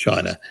Republic of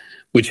China,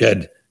 which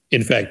had,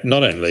 in fact,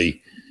 not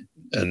only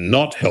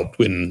not helped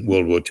win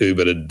World War II,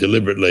 but had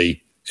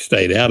deliberately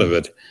stayed out of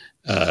it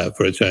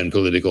for its own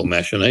political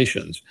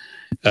machinations.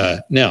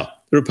 Now,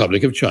 the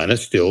Republic of China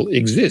still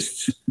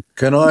exists,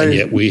 and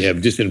yet we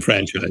have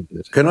disenfranchised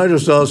it. Can I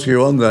just ask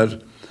you on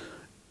that?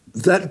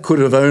 That could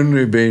have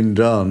only been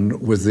done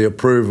with the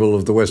approval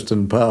of the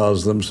Western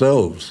powers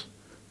themselves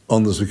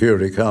on the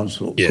Security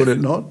Council, yes. Could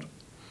it not?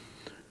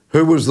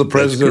 Who was the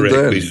president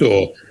then? We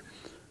saw,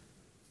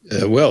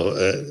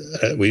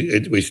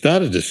 we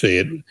started to see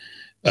it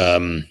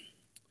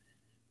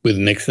with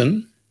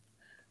Nixon,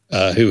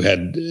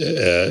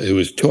 who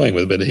was toying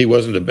with it, but he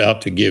wasn't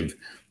about to give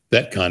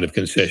that kind of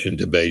concession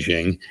to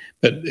Beijing.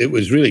 But it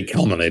was really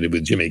culminated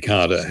with Jimmy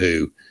Carter,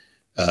 who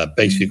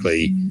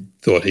basically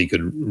thought he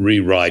could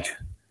rewrite,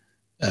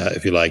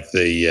 if you like,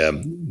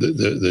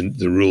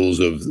 the rules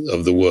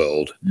of the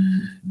world.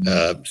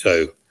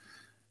 So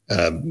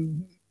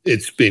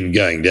it's been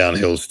going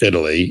downhill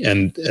steadily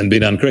and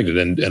been uncorrected.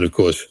 And of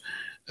course,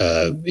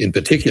 in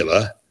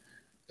particular,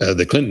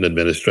 the Clinton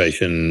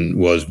administration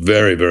was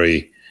very,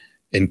 very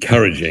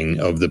encouraging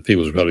of the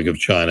People's Republic of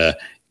China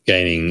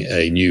gaining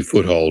a new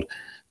foothold,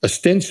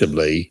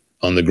 ostensibly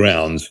on the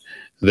grounds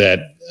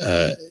that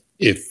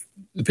if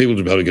the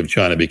People's Republic of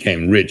China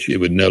became rich, it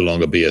would no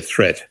longer be a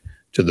threat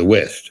to the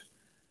West.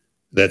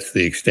 That's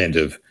the extent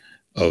of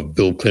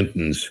Bill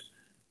Clinton's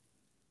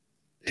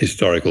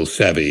historical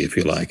savvy, if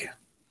you like.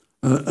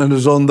 And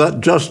it's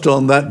just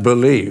on that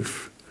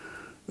belief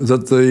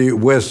that the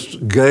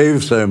West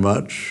gave so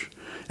much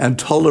and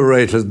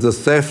tolerated the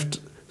theft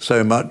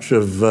so much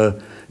of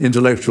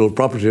intellectual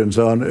property and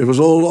so on. It was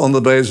all on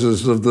the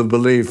basis of the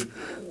belief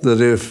that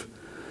if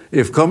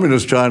if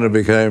Communist China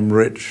became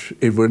rich,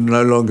 it would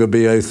no longer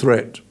be a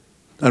threat.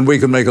 And we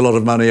can make a lot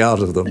of money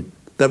out of them.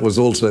 That was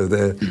also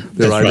their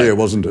idea, right,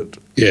 wasn't it?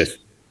 Yes,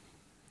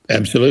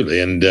 absolutely.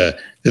 And that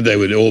they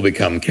would all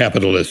become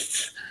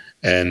capitalists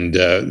and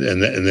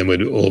then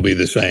would all be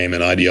the same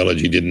and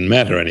ideology didn't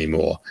matter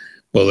anymore.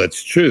 Well,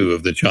 that's true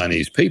of the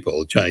Chinese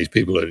people. Chinese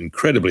people are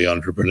incredibly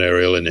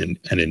entrepreneurial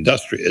and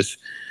industrious,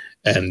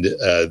 and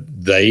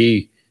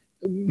they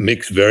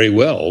mix very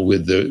well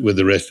with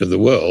the rest of the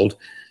world,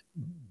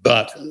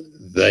 but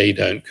they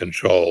don't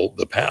control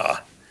the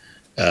power.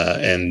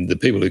 And the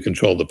people who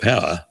control the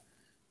power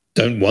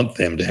don't want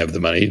them to have the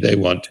money. They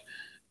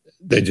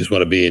just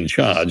want to be in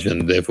charge,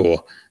 and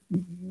therefore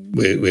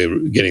we're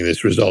getting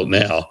this result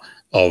now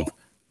of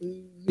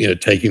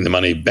taking the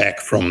money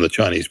back from the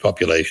Chinese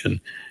population,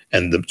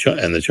 and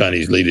the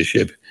Chinese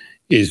leadership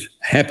is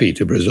happy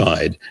to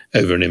preside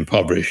over an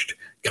impoverished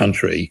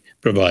country,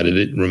 provided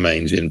it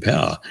remains in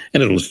power.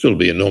 And it'll still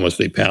be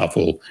enormously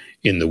powerful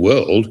in the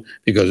world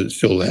because it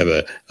still have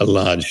a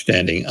large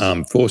standing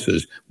armed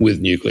forces with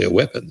nuclear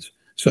weapons.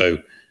 So,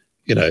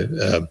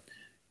 Xi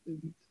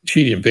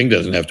Jinping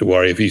doesn't have to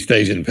worry. If he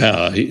stays in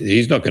power,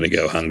 he's not going to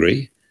go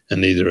hungry,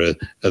 and neither are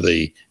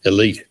the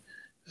elite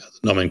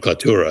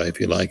nomenclatura, if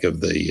you like,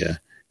 of the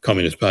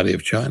Communist Party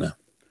of China.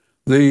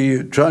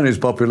 The Chinese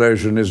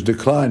population is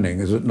declining,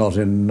 is it not,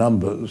 in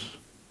numbers?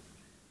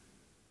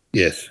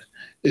 Yes,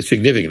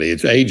 significantly.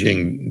 It's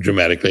aging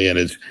dramatically, and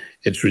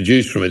it's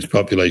reduced from its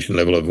population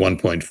level of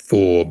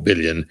 1.4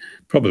 billion,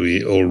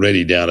 probably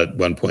already down at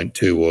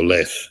 1.2 or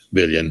less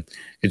billion.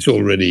 It's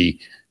already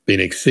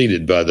been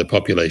exceeded by the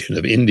population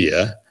of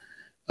India.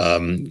 I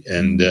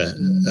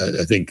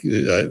think,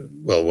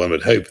 one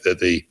would hope that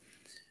the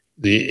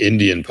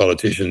Indian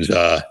politicians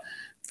are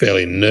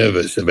fairly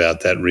nervous about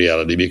that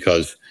reality,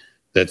 because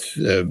that's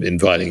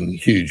inviting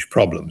huge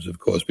problems, of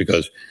course,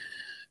 because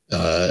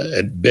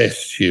at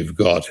best you've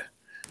got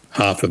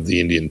half of the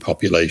Indian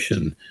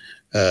population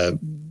with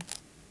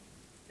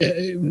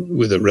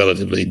a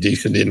relatively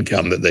decent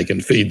income that they can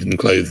feed and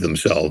clothe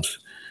themselves,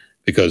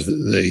 because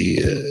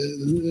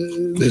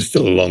there's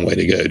still a long way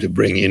to go to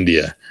bring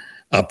India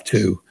up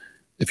to,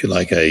 if you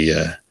like,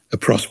 a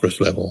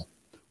prosperous level.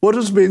 What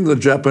has been the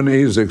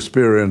Japanese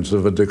experience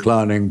of a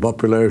declining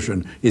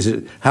population?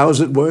 How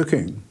is it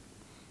working?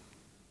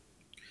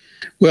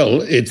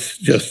 Well, it's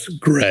just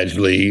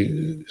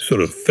gradually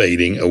sort of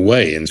fading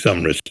away in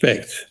some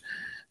respects.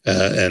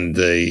 I think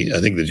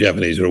the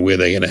Japanese are aware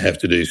they're going to have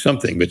to do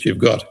something, but you've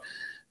got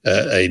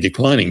a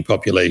declining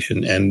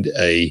population and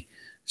a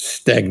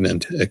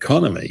stagnant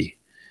economy,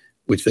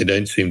 which they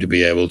don't seem to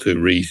be able to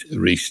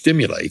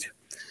re-stimulate.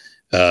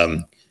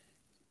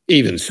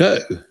 Even so,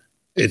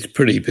 it's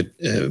pretty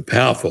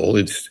powerful.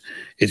 It's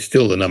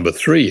still the number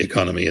 3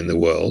 economy in the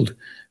world.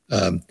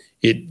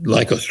 It,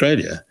 like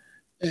Australia,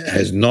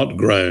 has not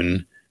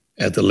grown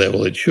at the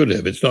level it should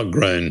have. It's not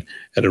grown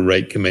at a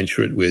rate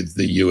commensurate with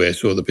the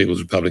US or the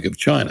People's Republic of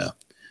China.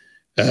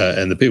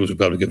 And the People's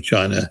Republic of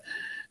China,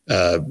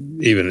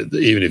 even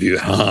if you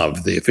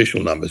halve the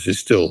official numbers, is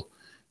still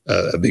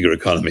a bigger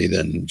economy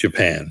than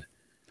Japan.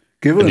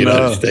 Given the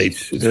United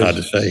States, it's hard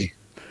to say.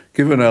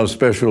 Given our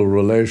special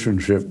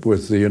relationship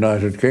with the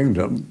United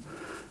Kingdom,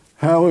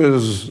 how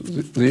is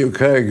the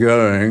UK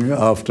going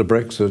after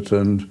Brexit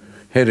and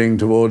heading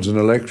towards an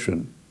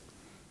election?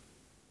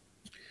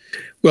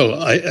 Well,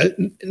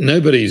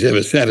 nobody's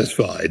ever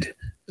satisfied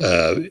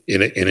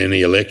in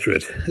any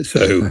electorate.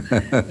 So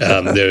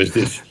there's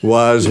this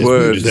wise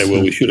words. Say,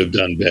 well, we should have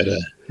done better.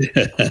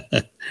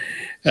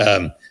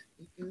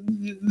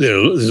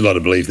 There's a lot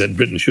of belief that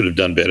Britain should have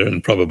done better,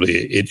 and probably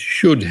it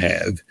should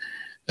have.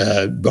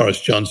 Boris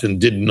Johnson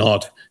did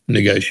not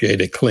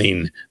negotiate a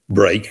clean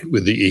break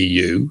with the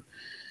EU.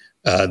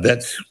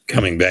 That's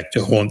coming back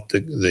to haunt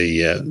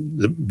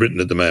the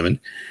Britain at the moment.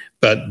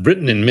 But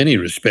Britain, in many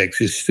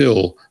respects, is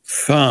still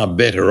far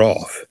better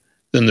off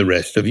than the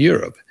rest of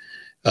Europe.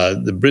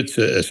 The Brits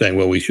are saying,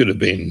 well, we should have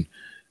been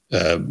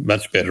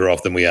much better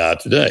off than we are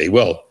today.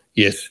 Well,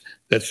 yes,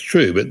 that's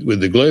true. But with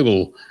the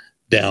global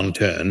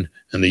downturn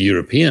and the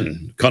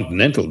European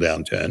continental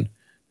downturn,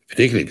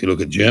 particularly if you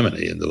look at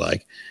Germany and the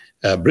like,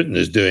 Britain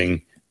is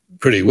doing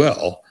pretty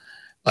well.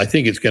 I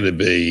think it's going to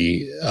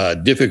be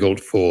difficult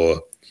for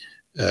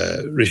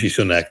Rishi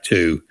Sunak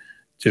to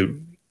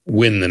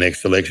win the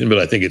next election, but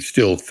I think it's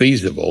still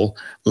feasible,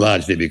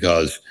 largely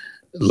because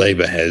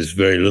Labor has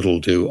very little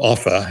to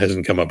offer,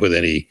 hasn't come up with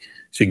any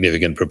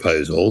significant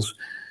proposals.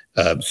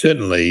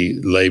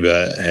 Certainly,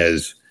 Labor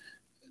has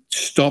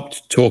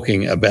stopped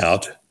talking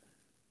about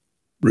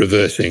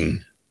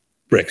reversing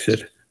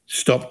Brexit,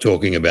 stopped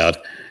talking about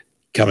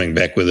coming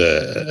back with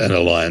an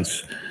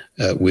alliance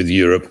with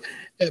Europe,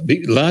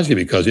 largely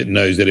because it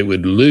knows that it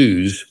would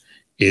lose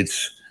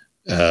its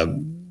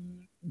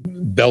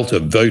belt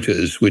of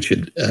voters, which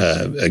it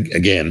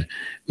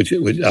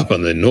up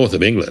on the north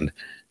of England,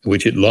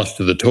 which it lost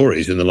to the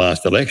Tories in the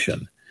last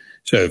election.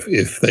 So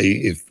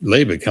if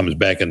Labor comes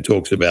back and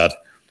talks about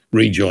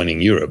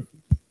rejoining Europe,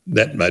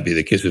 that might be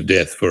the kiss of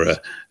death for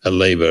a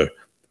Labor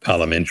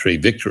parliamentary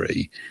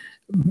victory.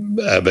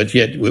 But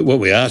yet what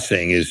we are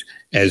seeing is,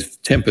 as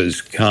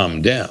tempers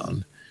calm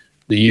down,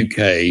 the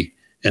UK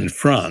and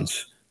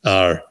France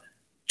are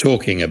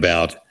talking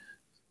about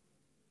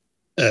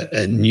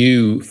a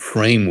new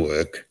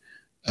framework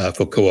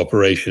for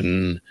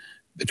cooperation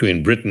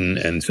between Britain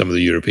and some of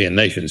the European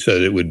nations, so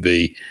that it would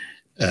be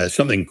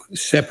something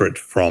separate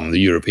from the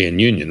European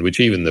Union, which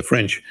even the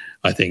French,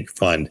 I think,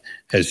 find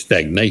has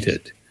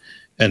stagnated.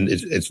 And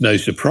it's no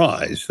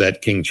surprise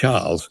that King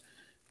Charles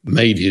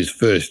made his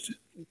first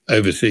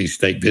overseas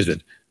state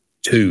visit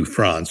to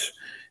France,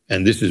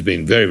 and this has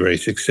been very, very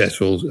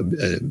successful.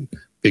 A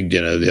big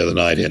dinner the other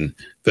night in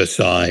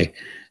Versailles.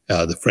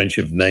 The French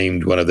have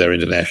named one of their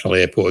international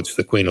airports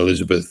the Queen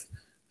Elizabeth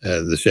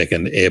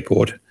II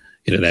airport,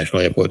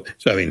 international airport.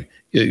 So, I mean,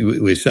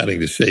 we're starting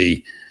to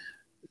see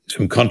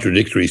some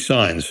contradictory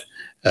signs,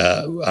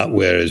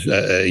 whereas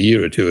a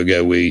year or two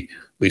ago we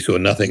saw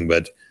nothing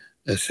but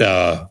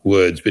sour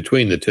words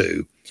between the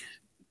two.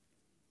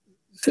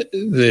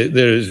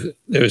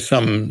 There is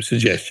some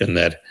suggestion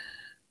that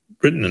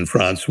Britain and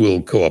France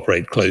will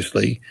cooperate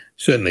closely.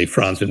 Certainly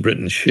France and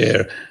Britain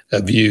share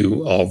a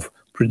view of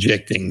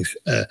projecting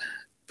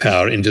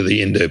power into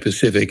the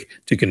Indo-Pacific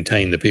to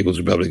contain the People's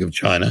Republic of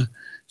China.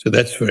 So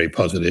that's very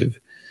positive.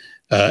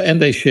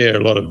 And they share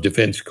a lot of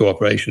defense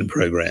cooperation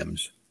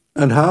programs.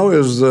 And how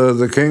is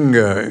the king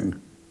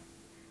going?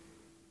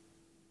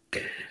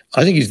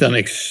 I think he's done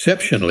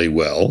exceptionally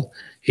well.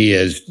 He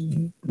has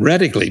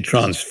radically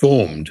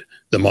transformed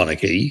the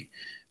monarchy.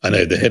 I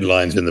know the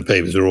headlines in the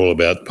papers are all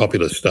about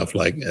populist stuff,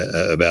 like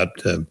about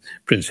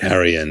Prince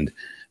Harry and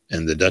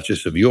the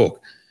Duchess of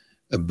York.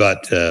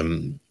 But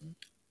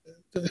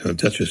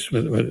Duchess,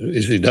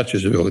 is the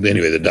Duchess of York?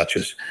 Anyway, the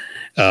Duchess.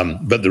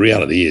 But the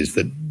reality is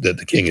that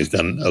the king has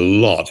done a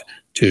lot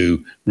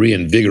to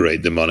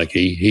reinvigorate the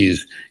monarchy.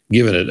 He's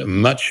given it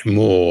much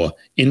more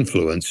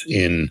influence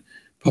in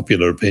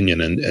popular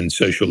opinion and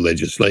social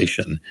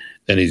legislation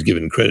than he's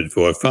given credit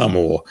for, far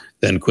more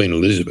than Queen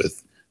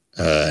Elizabeth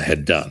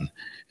had done.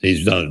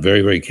 He's done it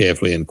very, very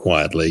carefully and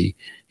quietly.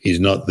 He's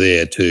not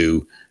there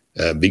to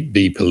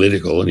be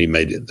political, and he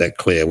made that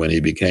clear when he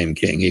became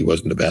king. He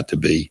wasn't about to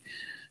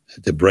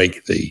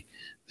break the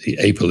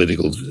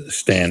apolitical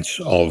stance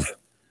of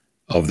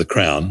the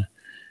crown.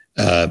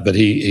 But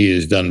he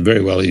has done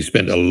very well. He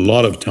spent a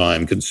lot of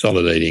time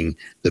consolidating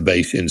the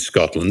base in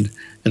Scotland,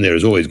 and there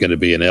is always going to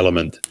be an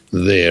element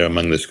there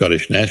among the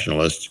Scottish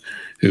nationalists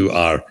who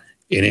are,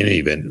 in any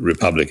event,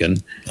 Republican.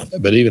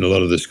 But even a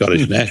lot of the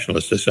Scottish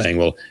nationalists are saying,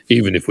 well,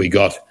 even if we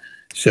got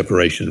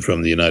separation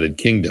from the United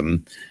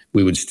Kingdom,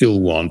 we would still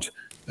want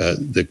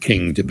the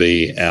king to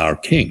be our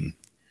king.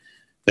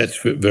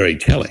 That's very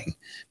telling,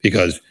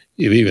 because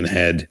you've even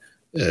had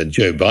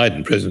Joe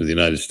Biden, President of the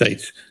United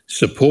States,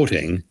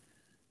 supporting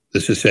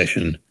the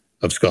secession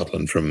of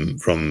Scotland from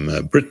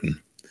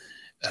Britain.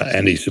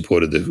 And he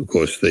supported, of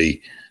course, the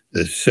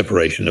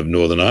separation of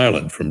Northern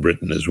Ireland from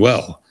Britain as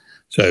well.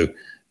 So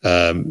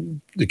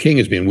the king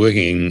has been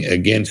working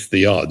against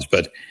the odds,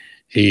 but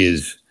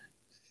he's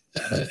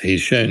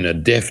shown a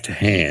deft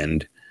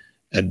hand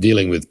at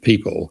dealing with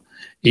people,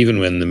 even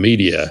when the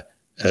media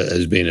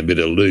has been a bit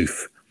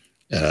aloof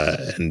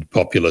and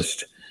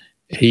populist.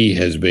 He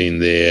has been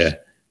there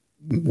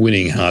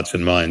winning hearts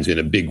and minds in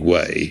a big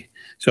way.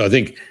 So I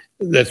think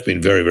that's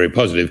been very, very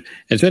positive.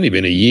 And it's only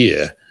been a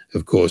year,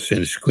 of course,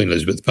 since Queen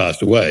Elizabeth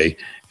passed away,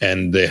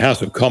 and the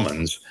House of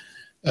Commons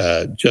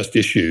just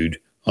issued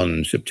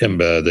on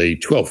September the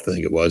 12th, I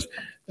think it was,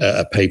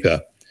 a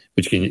paper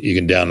which you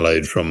can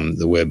download from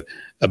the web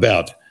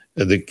about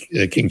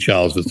King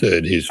Charles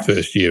III, his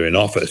first year in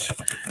office.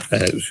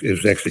 It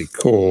was actually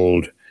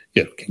called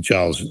King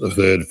Charles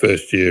III,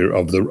 First Year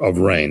of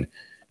Reign,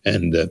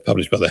 and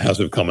published by the House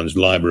of Commons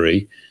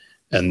Library.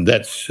 And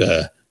that's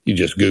you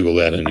just Google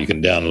that and you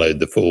can download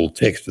the full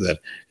text of that.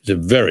 It's a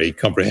very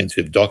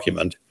comprehensive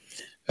document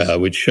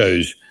which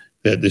shows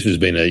that this has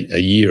been a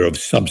year of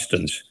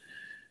substance.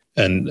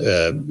 And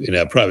in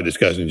our private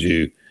discussions,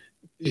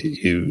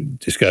 you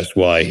discussed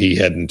why he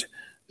hadn't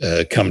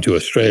come to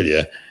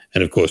Australia.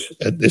 And of course,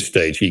 at this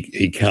stage,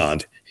 he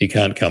can't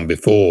come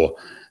before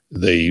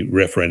the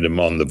referendum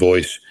on the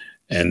voice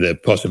and the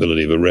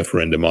possibility of a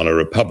referendum on a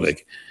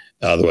republic.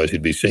 Otherwise,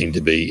 he'd be seen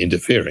to be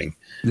interfering.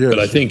 Yes. But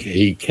I think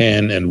he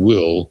can and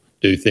will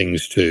do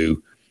things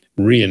to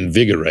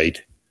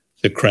reinvigorate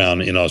the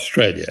crown in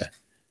Australia.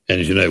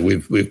 And as you know,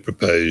 I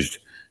proposed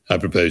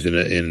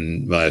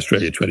in my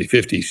Australia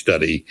 2050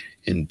 study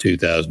in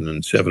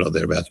 2007 or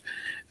thereabouts,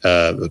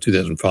 or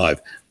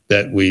 2005,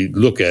 that we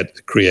look at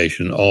the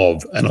creation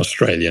of an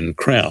Australian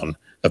crown,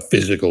 a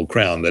physical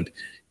crown that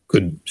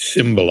could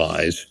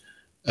symbolize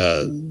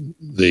the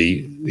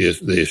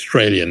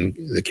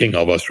king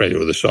of Australia,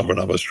 or the sovereign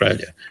of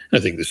Australia. And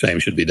I think the same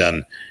should be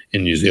done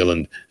in New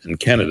Zealand and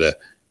Canada,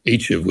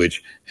 each of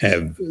which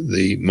have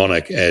the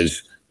monarch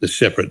as the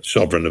separate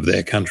sovereign of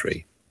their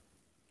country.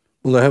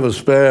 Well, they have a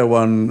spare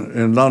one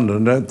in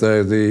London, don't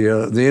they?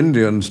 The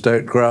Indian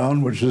state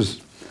crown, which is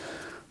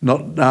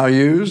not now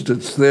used.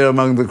 It's there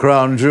among the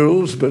crown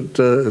jewels, but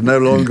no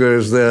longer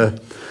is there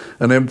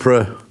an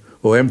emperor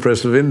or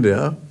Empress of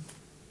India.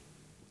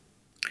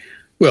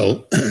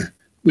 Well,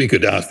 we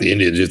could ask the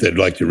Indians if they'd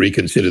like to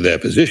reconsider their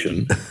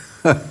position.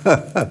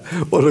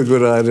 What a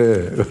good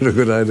idea. What a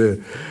good idea.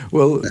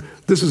 Well,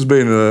 this has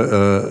been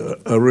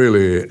a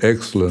really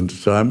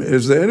excellent time.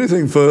 Is there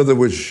anything further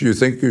which you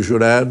think you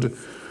should add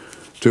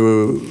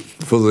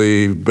for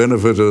the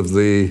benefit of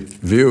the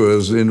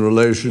viewers in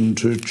relation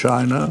to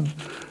China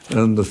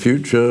and the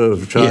future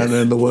of China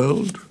in the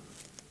world?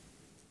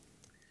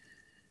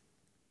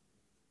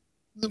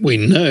 We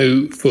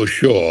know for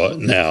sure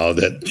now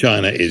that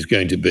China is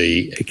going to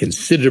be a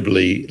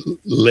considerably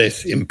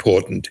less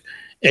important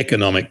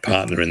economic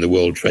partner in the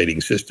world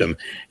trading system,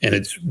 and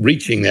it's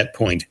reaching that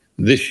point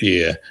this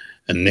year,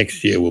 and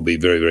next year will be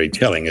very, very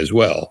telling as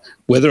well.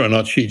 Whether or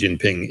not Xi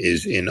Jinping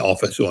is in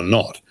office or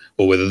not,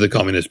 or whether the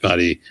Communist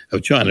Party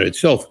of China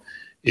itself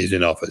is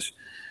in office,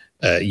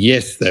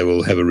 yes, they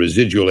will have a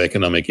residual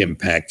economic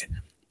impact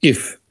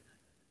if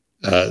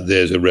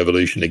there's a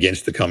revolution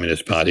against the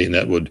Communist Party, and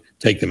that would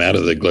take them out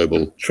of the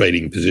global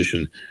trading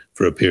position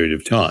for a period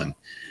of time.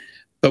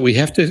 But we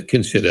have to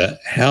consider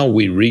how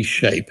we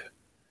reshape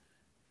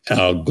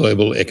our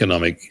global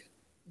economic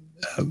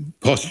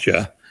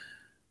posture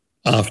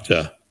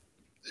after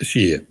this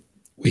year.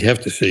 We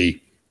have to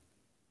see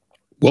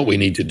what we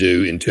need to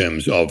do in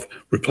terms of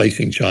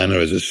replacing China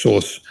as a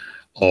source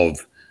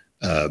of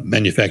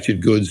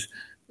manufactured goods,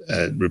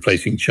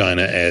 replacing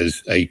China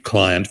as a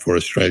client for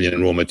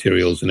Australian raw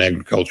materials and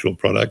agricultural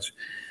products.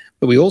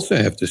 But we also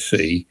have to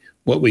see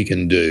what we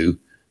can do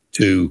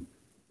to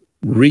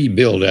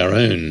rebuild our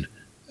own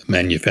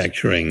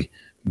manufacturing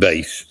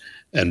base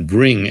and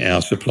bring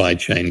our supply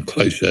chain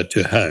closer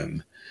to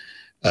home,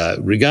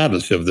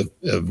 regardless of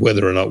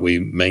whether or not we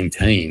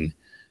maintain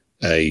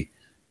a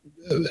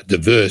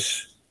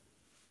diverse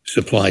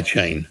supply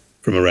chain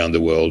from around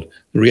the world.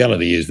 The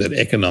reality is that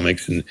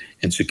economics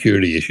and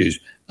security issues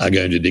are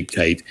going to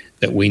dictate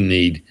that we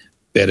need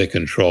better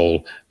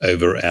control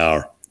over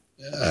our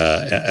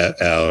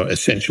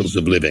essentials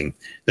of living.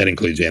 That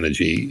includes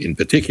energy in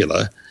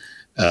particular,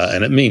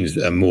 and it means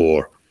a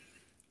more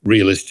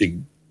realistic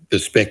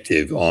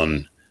perspective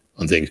on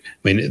things.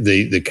 I mean,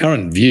 the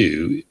current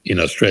view in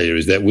Australia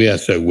is that we are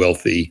so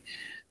wealthy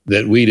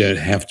that we don't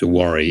have to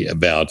worry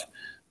about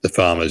the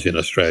farmers in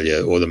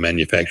Australia or the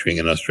manufacturing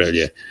in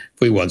Australia. If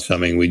we want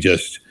something, we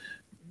just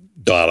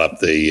dial up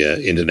the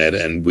internet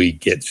and we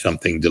get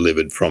something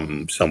delivered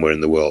from somewhere in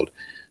the world.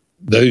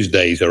 Those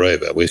days are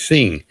over. We're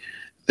seeing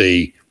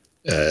the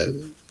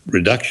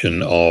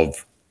reduction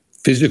of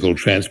physical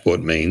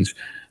transport means.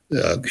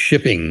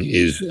 Shipping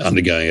is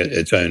undergoing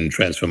its own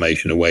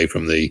transformation away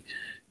from the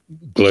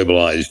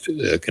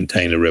globalized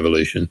container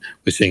revolution.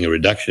 We're seeing a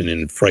reduction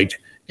in freight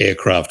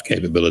aircraft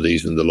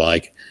capabilities and the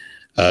like.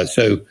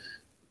 So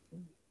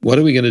what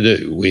are we going to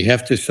do? We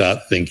have to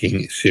start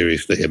thinking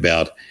seriously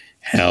about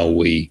how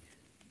we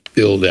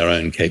build our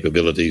own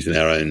capabilities and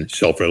our own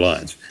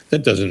self-reliance.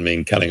 That doesn't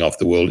mean cutting off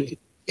the world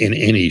in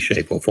any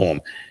shape or form.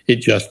 It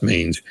just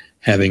means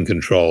having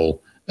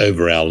control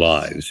over our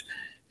lives.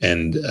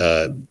 And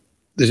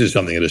this is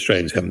something that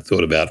Australians haven't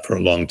thought about for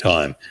a long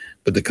time.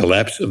 But the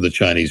collapse of the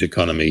Chinese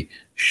economy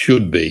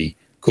should be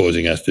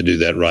causing us to do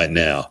that right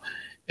now.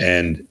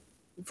 And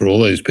for all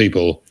those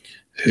people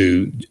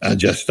who are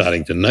just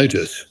starting to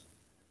notice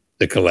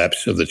the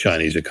collapse of the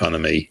Chinese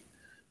economy,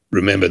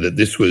 remember that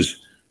this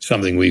was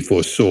something we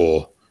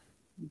foresaw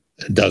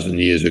a dozen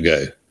years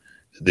ago.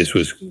 This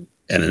was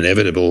an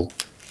inevitable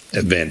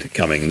event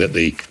coming, that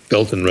the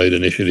Belt and Road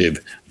Initiative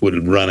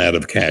would run out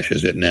of cash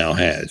as it now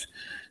has.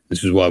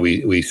 This is why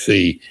we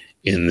see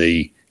in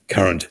the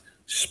current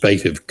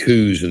spate of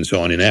coups and so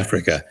on in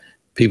Africa,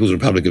 People's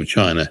Republic of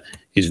China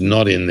is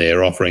not in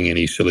there offering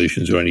any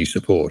solutions or any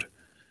support.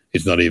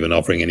 It's not even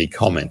offering any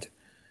comment.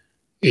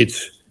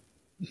 It's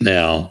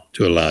now,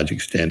 to a large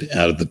extent,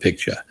 out of the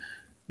picture.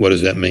 What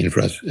does that mean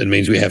for us? It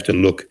means we have to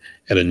look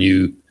at a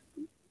new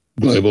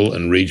global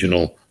and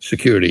regional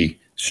security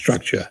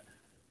structure.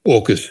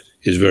 AUKUS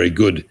is very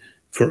good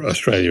for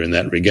Australia in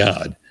that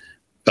regard,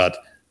 but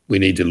we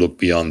need to look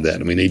beyond that,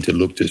 and we need to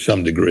look to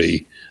some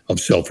degree of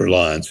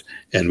self-reliance,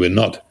 and we're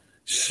not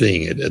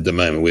seeing it at the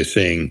moment. We're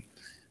seeing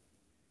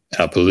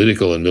our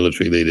political and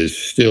military leaders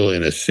still,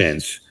 in a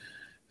sense,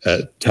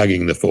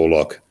 tugging the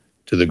forelock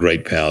to the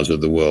great powers of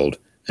the world,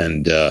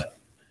 and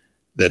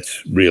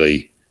that's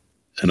really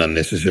an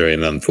unnecessary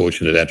and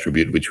unfortunate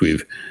attribute which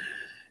we've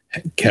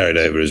carried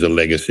over as a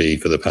legacy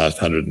for the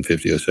past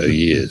 150 or so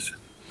years.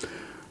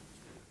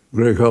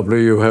 Greg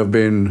Copley, you have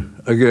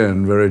been,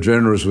 again, very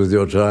generous with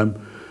your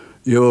time.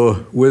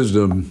 Your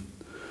wisdom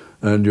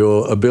and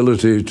your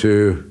ability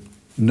to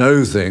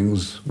know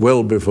things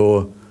well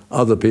before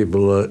other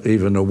people are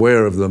even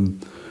aware of them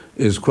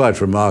is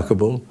quite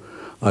remarkable.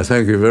 I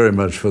thank you very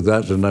much for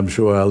that, and I'm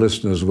sure our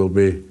listeners will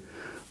be,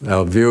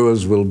 our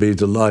viewers will be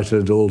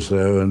delighted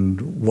also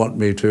and want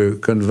me to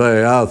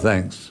convey our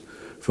thanks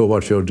for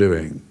what you're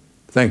doing.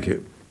 Thank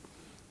you.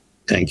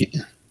 Thank you.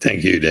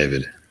 Thank you,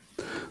 David.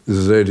 This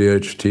is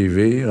ADH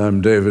TV. I'm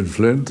David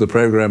Flint. The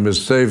program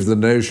is Save the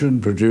Nation,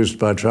 produced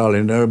by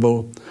Charlie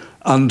Noble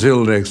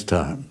Until next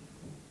time.